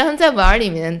你得让他们在玩里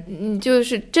面，你就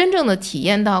是真正的体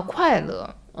验到快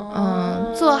乐。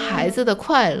做孩子的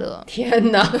快乐。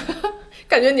天哪，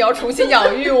感觉你要重新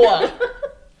养育我。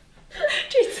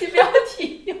这期标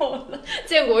题有了，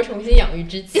建国重新养育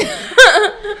知棋，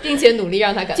并且努力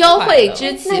让他感到教会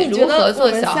知棋如何做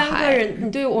小孩。三个孩，人，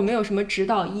你对我们有什么指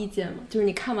导意见吗？就是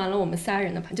你看完了我们仨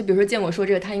人的盘，就比如说建国说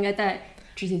这个，他应该带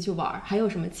知棋去玩，还有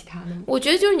什么其他的吗？我觉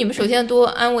得就是你们首先多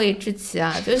安慰知棋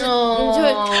啊，就是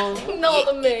听到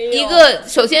了没有？一个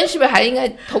首先是不是还应该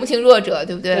同情弱者，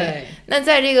对不对？对。那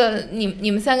在这个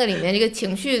你们三个里面，这个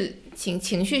情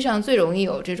绪上最容易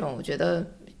有这种，我觉得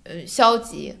消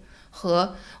极。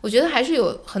和我觉得还是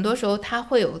有很多时候他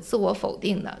会有自我否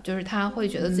定的，就是他会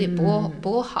觉得自己不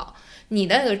够好。你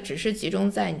那个只是集中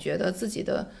在你觉得自己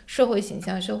的社会形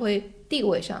象、社会地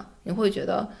位上，你会觉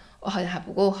得我好像还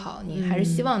不够好，你还是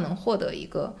希望能获得一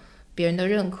个别人的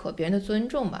认可、别人的尊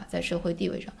重吧，在社会地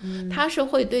位上，他是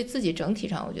会对自己整体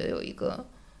上我觉得有一个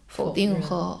否定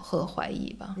和怀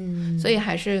疑吧。所以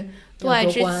还是多爱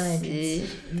知棋，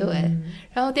对。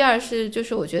然后第二是就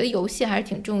是我觉得游戏还是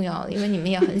挺重要的，因为你们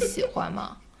也很喜欢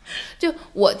嘛。就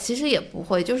我其实也不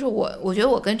会，就是我觉得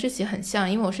我跟知棋很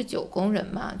像，因为我是9宫人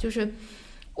嘛，就是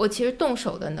我其实动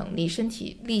手的能力、身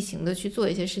体力行的去做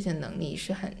一些事情的能力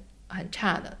是很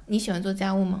差的。你喜欢做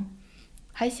家务吗？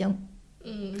还行，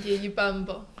也一般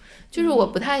吧。就是我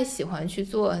不太喜欢去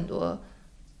做很多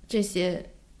这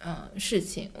些事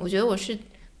情。我觉得我是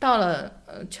到了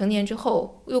成年之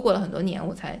后，又过了很多年，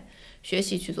我才学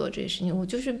习去做这些事情。我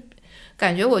就是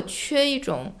感觉我缺一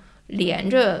种连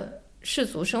着世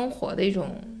俗生活的一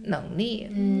种能力，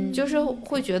就是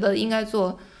会觉得应该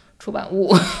做出版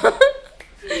物，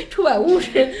出版物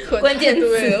是关键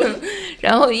词，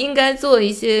然后应该做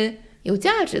一些有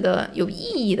价值的、有意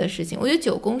义的事情。我觉得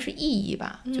9宫是意义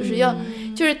吧，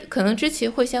就是可能知棋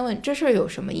会先问这事儿有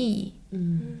什么意义。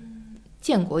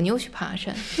建国，你又去爬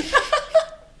山，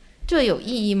这有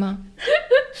意义吗？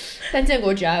但建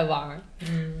国只爱玩。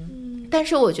但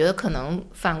是我觉得可能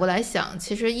反过来想，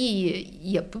其实意义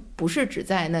也不是只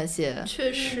在那些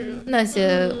确实那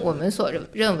些我们所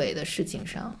认为的事情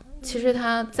上，其实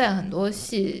它在很多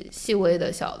细微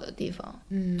的小的地方，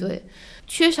对，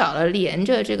缺少了连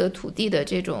着这个土地的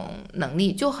这种能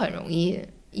力，就很容易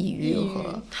抑郁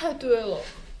和太对了，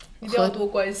一定要多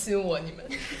关心我，你们，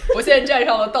我现在站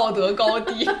上了道德高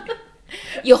地，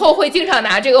以后会经常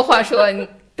拿这个话说你。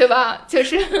对吧？就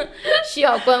是需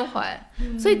要关怀，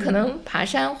所以可能爬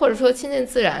山或者说亲近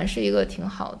自然是一个挺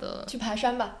好的。去爬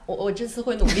山吧，我这次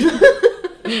会努力。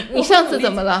你上次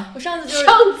怎么了？我上次就是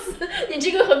你这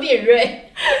个很敏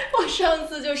锐。我上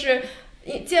次就是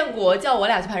建国叫我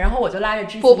俩去爬，然后我就拉着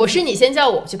知棋。不是你先叫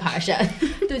我去爬山。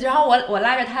对，然后我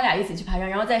拉着他俩一起去爬山，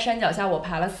然后在山脚下我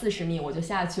爬了40米，我就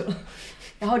下去了。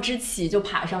然后知棋就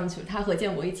爬上去了，他和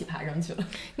建国一起爬上去了。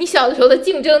你小的时候的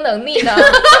竞争能力呢？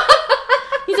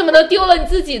你怎么能丢了你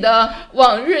自己的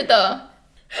往日的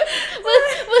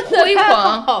辉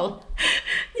煌？好了，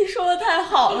你说的太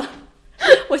好了，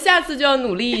我下次就要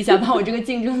努力一下，把我这个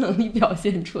竞争能力表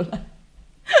现出来。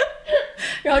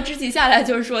然后知棋下来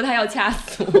就是说他要掐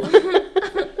死我。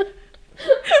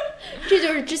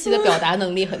就是知棋的表达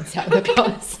能力很强的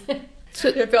表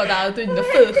现，也表达了对你的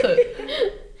愤恨。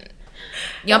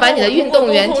你要把你的运动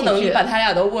员体质把他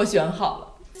俩都斡旋好了。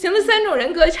行了，3种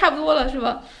人格差不多了是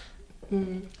吧？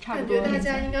差不多。感觉大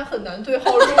家应该很难对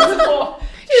号入座。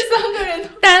这3个人，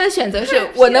大家的选择是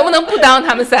我能不能不当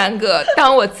他们3个，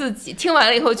当我自己。听完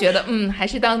了以后觉得，还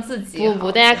是当自己好。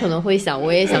不，大家可能会想，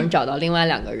我也想找到另外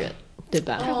2个人，对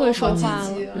吧？太会说话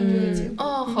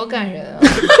了，好感人啊！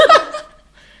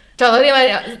找到另外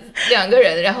两个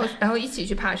人，然后一起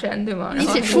去爬山，对吗？一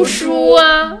起出书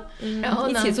啊，然后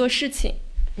一起做事情，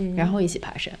然后一起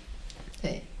爬山，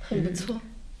对，很不错。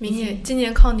今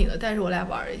年靠你了，带着我俩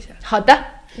玩一下。好的。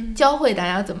教会大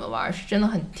家怎么玩是真的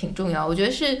挺重要。我觉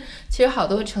得其实好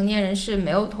多成年人是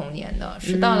没有童年的，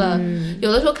是到了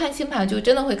有的时候看星盘就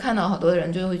真的会看到好多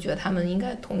人就会觉得他们应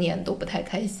该童年都不太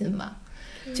开心吧，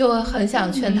就很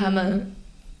想劝他们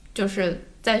就是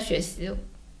再学习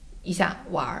一下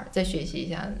玩，再学习一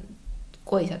下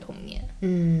过一下童年。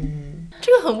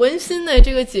这个很温馨的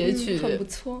这个结局，很不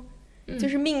错。就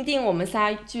是命定我们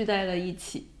仨聚在了一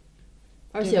起，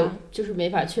而且就是没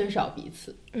法缺少彼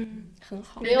此。很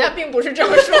好。人家并不是这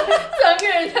么说，咱跟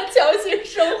人家强行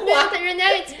升华。人家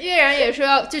月然也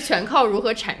说就全靠如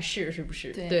何阐释，是不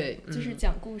是？对，就是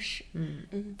讲故事。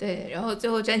对。然后最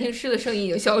后占星师的声音已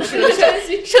经消失了，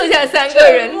剩下3个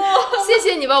人。谢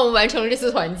谢你帮我们完成了这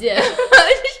次团建。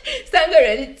3个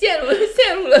人陷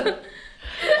入了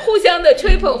互相的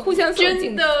吹捧，互相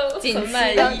真的很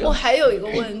满意。我还有一个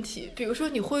问题，比如说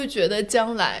你会觉得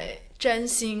将来占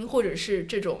星或者是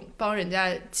这种帮人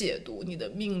家解读你的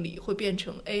命理会变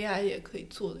成 AI 也可以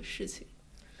做的事情？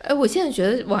我现在觉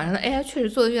得网上的 AI 确实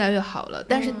做得越来越好了，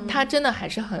但是它真的还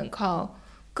是很靠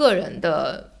个人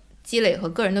的积累和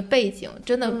个人的背景，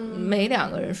真的每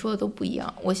2个人说的都不一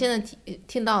样。我现在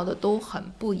听到的都很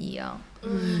不一样。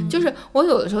就是我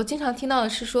有的时候经常听到的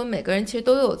是说每个人其实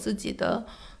都有自己的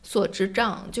所知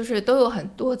障，就是都有很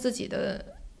多自己的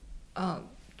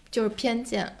就是偏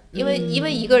见，因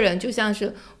为一个人就像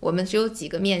是我们只有几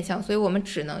个面相，所以我们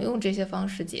只能用这些方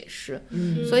式解释，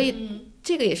所以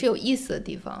这个也是有意思的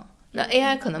地方。那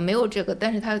AI 可能没有这个，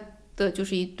但是它的就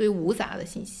是一堆无杂的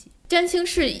信息。占星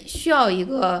是需要一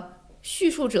个叙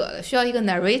述者的，需要一个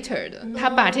narrator 的，他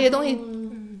把这些东西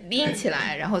拎起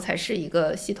来，然后才是一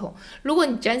个系统。如果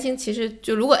你占星，其实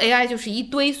如果 AI 就是一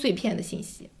堆碎片的信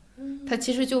息，它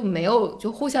其实就没有，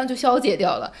就互相就消解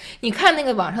掉了。你看那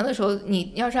个网上的时候，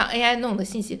你要是让 AI 弄的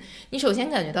信息，你首先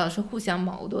感觉到的是互相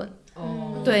矛盾。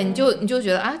对，你就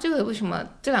觉得啊，这个为什么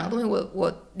这2个东西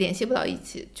我联系不到一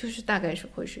起，就是大概是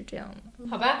会是这样的。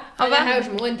好吧，还有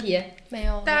什么问题？没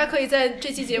有，大家可以在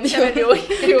这期节目下面留言。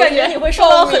感觉你会收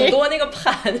到很多那个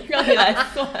盘让你来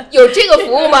算。有这个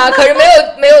服务吗？可是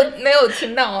没有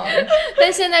听到啊。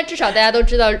但现在至少大家都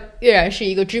知道月然是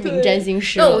一个知名占星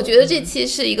师。那我觉得这期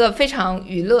是一个非常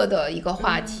娱乐的一个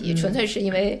话题，纯粹是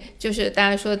因为就是大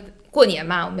家说过年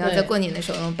嘛，我们要在过年的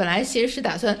时候，本来其实是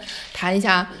打算谈一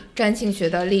下占星学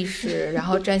的历史，然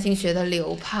后占星学的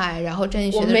流派，然后占星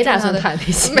学的没打算谈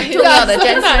那些重要的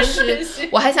占星师。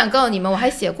我还想告诉你们，我还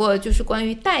写过就是关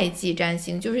于代际占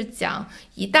星，就是讲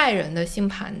一代人的星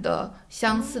盘的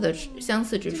相似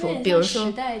之处，比如说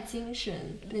时代精神，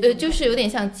就是有点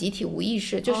像集体无意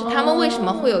识，就是他们为什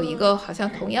么会有一个好像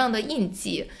同样的印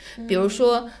记，比如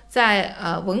说在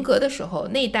文革的时候，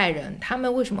那一代人他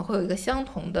们为什么会有一个相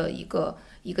同的一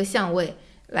个相位，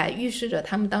来预示着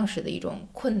他们当时的一种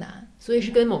困难，所以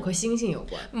是跟某颗星星有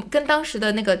关，跟当时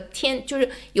的那个天，就是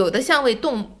有的相位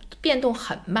变动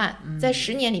很慢，在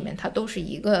10年里面它都是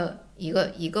一个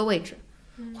位置，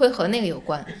会和那个有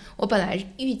关。我本来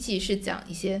预计是讲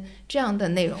一些这样的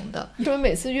内容的，为什么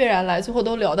每次月然来最后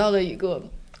都聊到了一个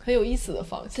很有意思的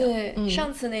方向？对，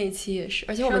上次那一期也是，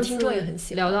而且我们听众也很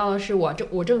喜欢。聊到的是我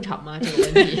正常吗这个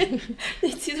问题？那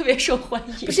期特别受欢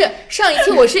迎。不是上一期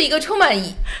我是一个充满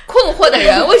困惑的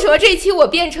人，为什么这一期我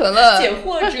变成了解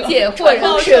惑者？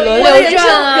齿轮流转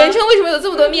啊！人生为什么有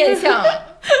这么多面相？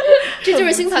这就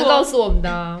是星盘告诉我们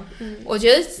的。我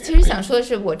觉得其实想说的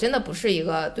是，我真的不是一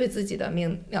个对自己的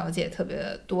命了解特别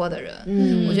多的人。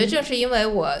我觉得正是因为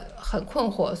我很困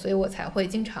惑，所以我才会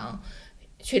经常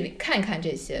去看一看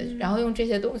这些，然后用这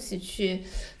些东西去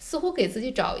似乎给自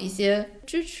己找一些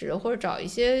支持，或者找一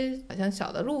些好像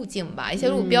小的路径吧，一些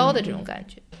路标的这种感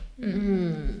觉。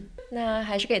那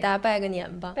还是给大家拜个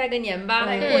年吧，拜个年吧，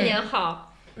过年好。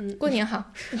过年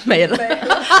好，没了。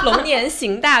龙年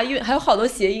行大运，还有好多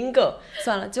谐音梗，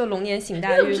算了，就龙年行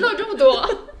大运。我知道这么多。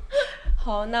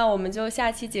好，那我们就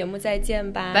下期节目再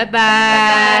见吧，拜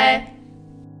拜。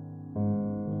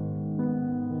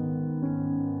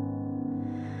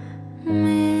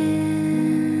Minori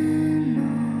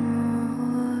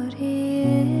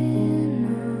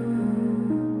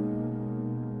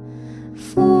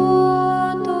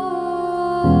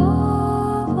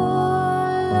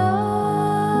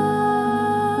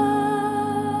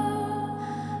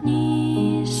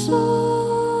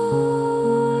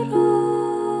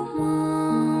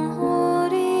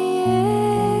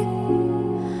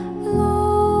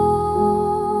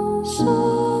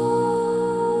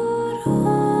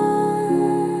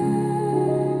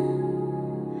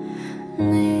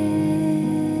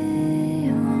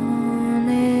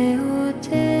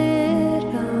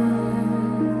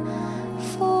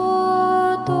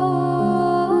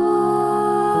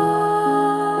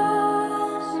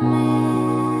me.